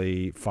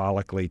mostly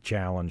follically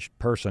challenged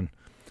person,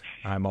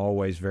 I'm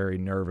always very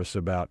nervous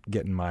about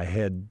getting my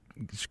head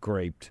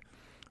scraped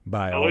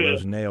by all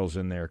those nails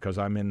in there because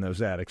I'm in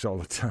those attics all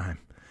the time.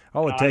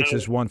 All it takes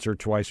is once or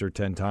twice or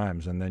 10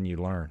 times, and then you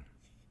learn.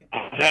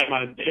 I've had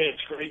my head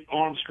scraped,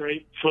 arm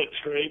scraped, foot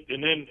scraped,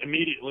 and then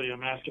immediately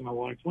I'm asking my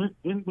wife, when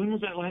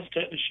was that last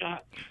tetanus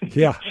shot?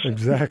 Yeah,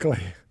 exactly.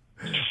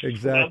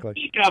 Exactly. I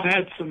think I've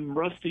had some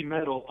rusty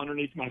metal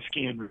underneath my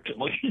skin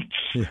recently.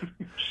 Yeah.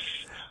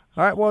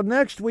 All right. Well,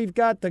 next we've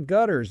got the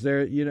gutters.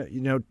 There,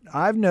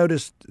 I've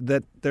noticed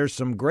that there's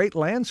some great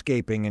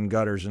landscaping in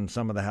gutters in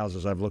some of the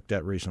houses I've looked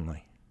at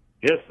recently.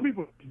 Yes,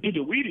 people need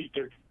to weed eat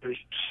their gutters.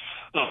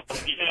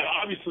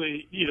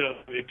 Obviously,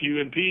 if you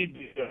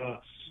impede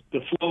the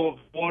flow of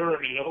water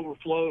and it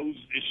overflows,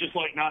 it's just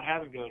like not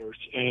having gutters,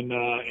 and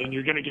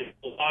you're going to get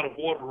a lot of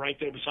water right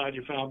there beside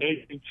your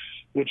foundation,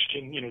 which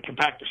can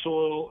compact the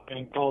soil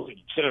and cause it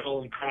to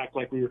settle and crack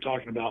like we were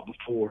talking about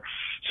before.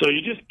 So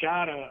you just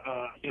gotta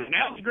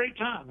now's a great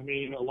time. I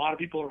mean, a lot of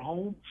people are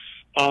home.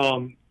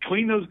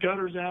 Clean those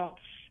gutters out.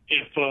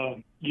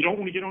 you don't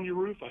want to get on your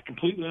roof. I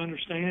completely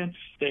understand.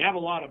 They have a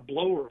lot of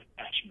blower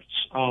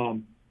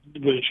attachments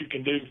that you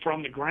can do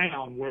from the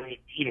ground where, a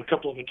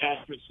couple of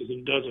attachments and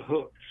it does a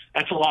hook.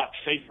 That's a lot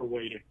safer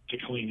way to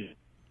clean it.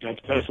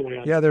 That's the way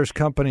I do it. There's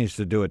companies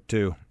to do it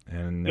too,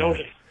 and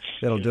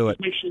that'll do it.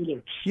 Make sure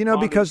they're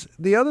because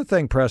the other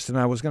thing, Preston,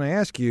 I was going to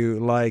ask you,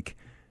 like,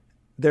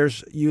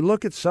 you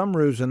look at some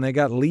roofs and they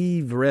got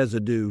leaf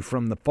residue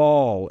from the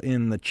fall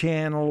in the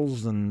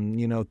channels and,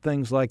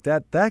 things like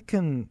that. That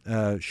can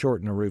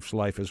shorten a roof's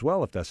life as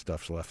well if that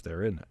stuff's left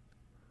there, isn't it?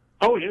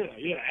 Oh,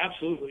 yeah,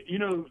 absolutely.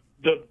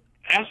 The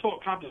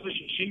asphalt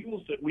composition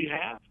shingles that we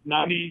have,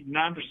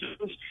 99% of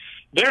those,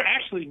 they're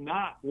actually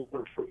not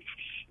waterproof.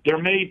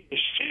 They're made to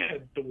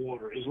shed the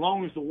water as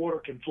long as the water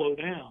can flow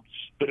down.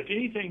 But if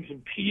anything's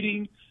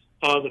impeding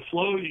the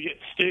flow, you get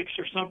sticks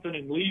or something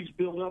and leaves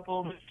build up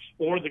on it,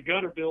 or the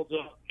gutter builds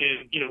up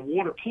and,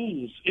 water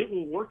pools, it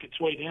will work its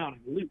way down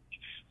and leak.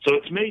 So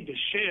it's made to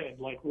shed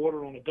like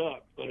water on a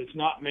duck, but it's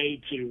not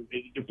made to,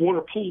 if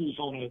water pools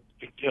on a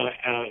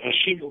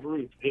shingled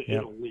roof,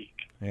 it'll leak.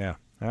 Yeah.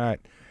 All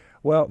right.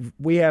 Well,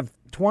 we have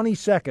 20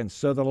 seconds,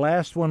 so the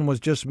last one was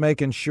just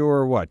making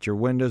sure your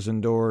windows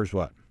and doors,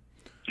 what?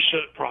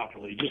 Shut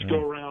properly. Just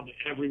go around to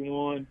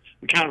everyone.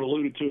 We kind of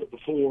alluded to it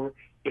before,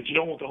 but you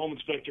don't want the home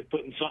inspector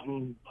putting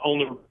something on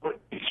the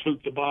report and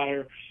spook the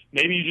buyer.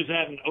 Maybe you just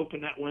haven't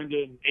opened that window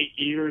in 8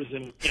 years,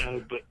 and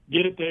but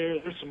get it there.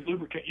 There's some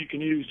lubricant you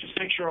can use. Just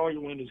make sure all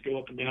your windows go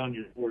up and down,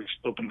 your doors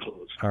open and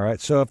close. All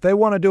right. So if they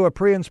want to do a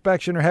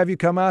pre-inspection or have you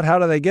come out, how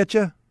do they get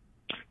you?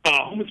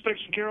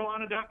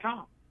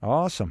 HomeInspectionCarolina.com.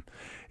 Awesome.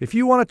 If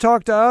you want to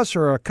talk to us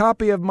or a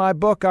copy of my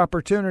book,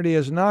 Opportunity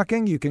is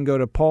Knocking, you can go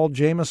to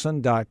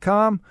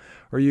pauljamison.com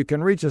or you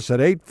can reach us at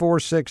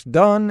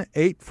 846-DONE,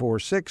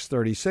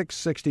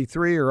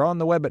 846-3663 or on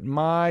the web at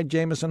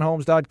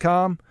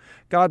myjamisonhomes.com.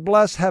 God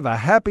bless. Have a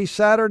happy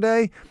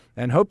Saturday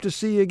and hope to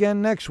see you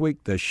again next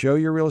week to show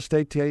your real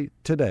estate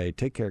today.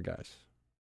 Take care, guys.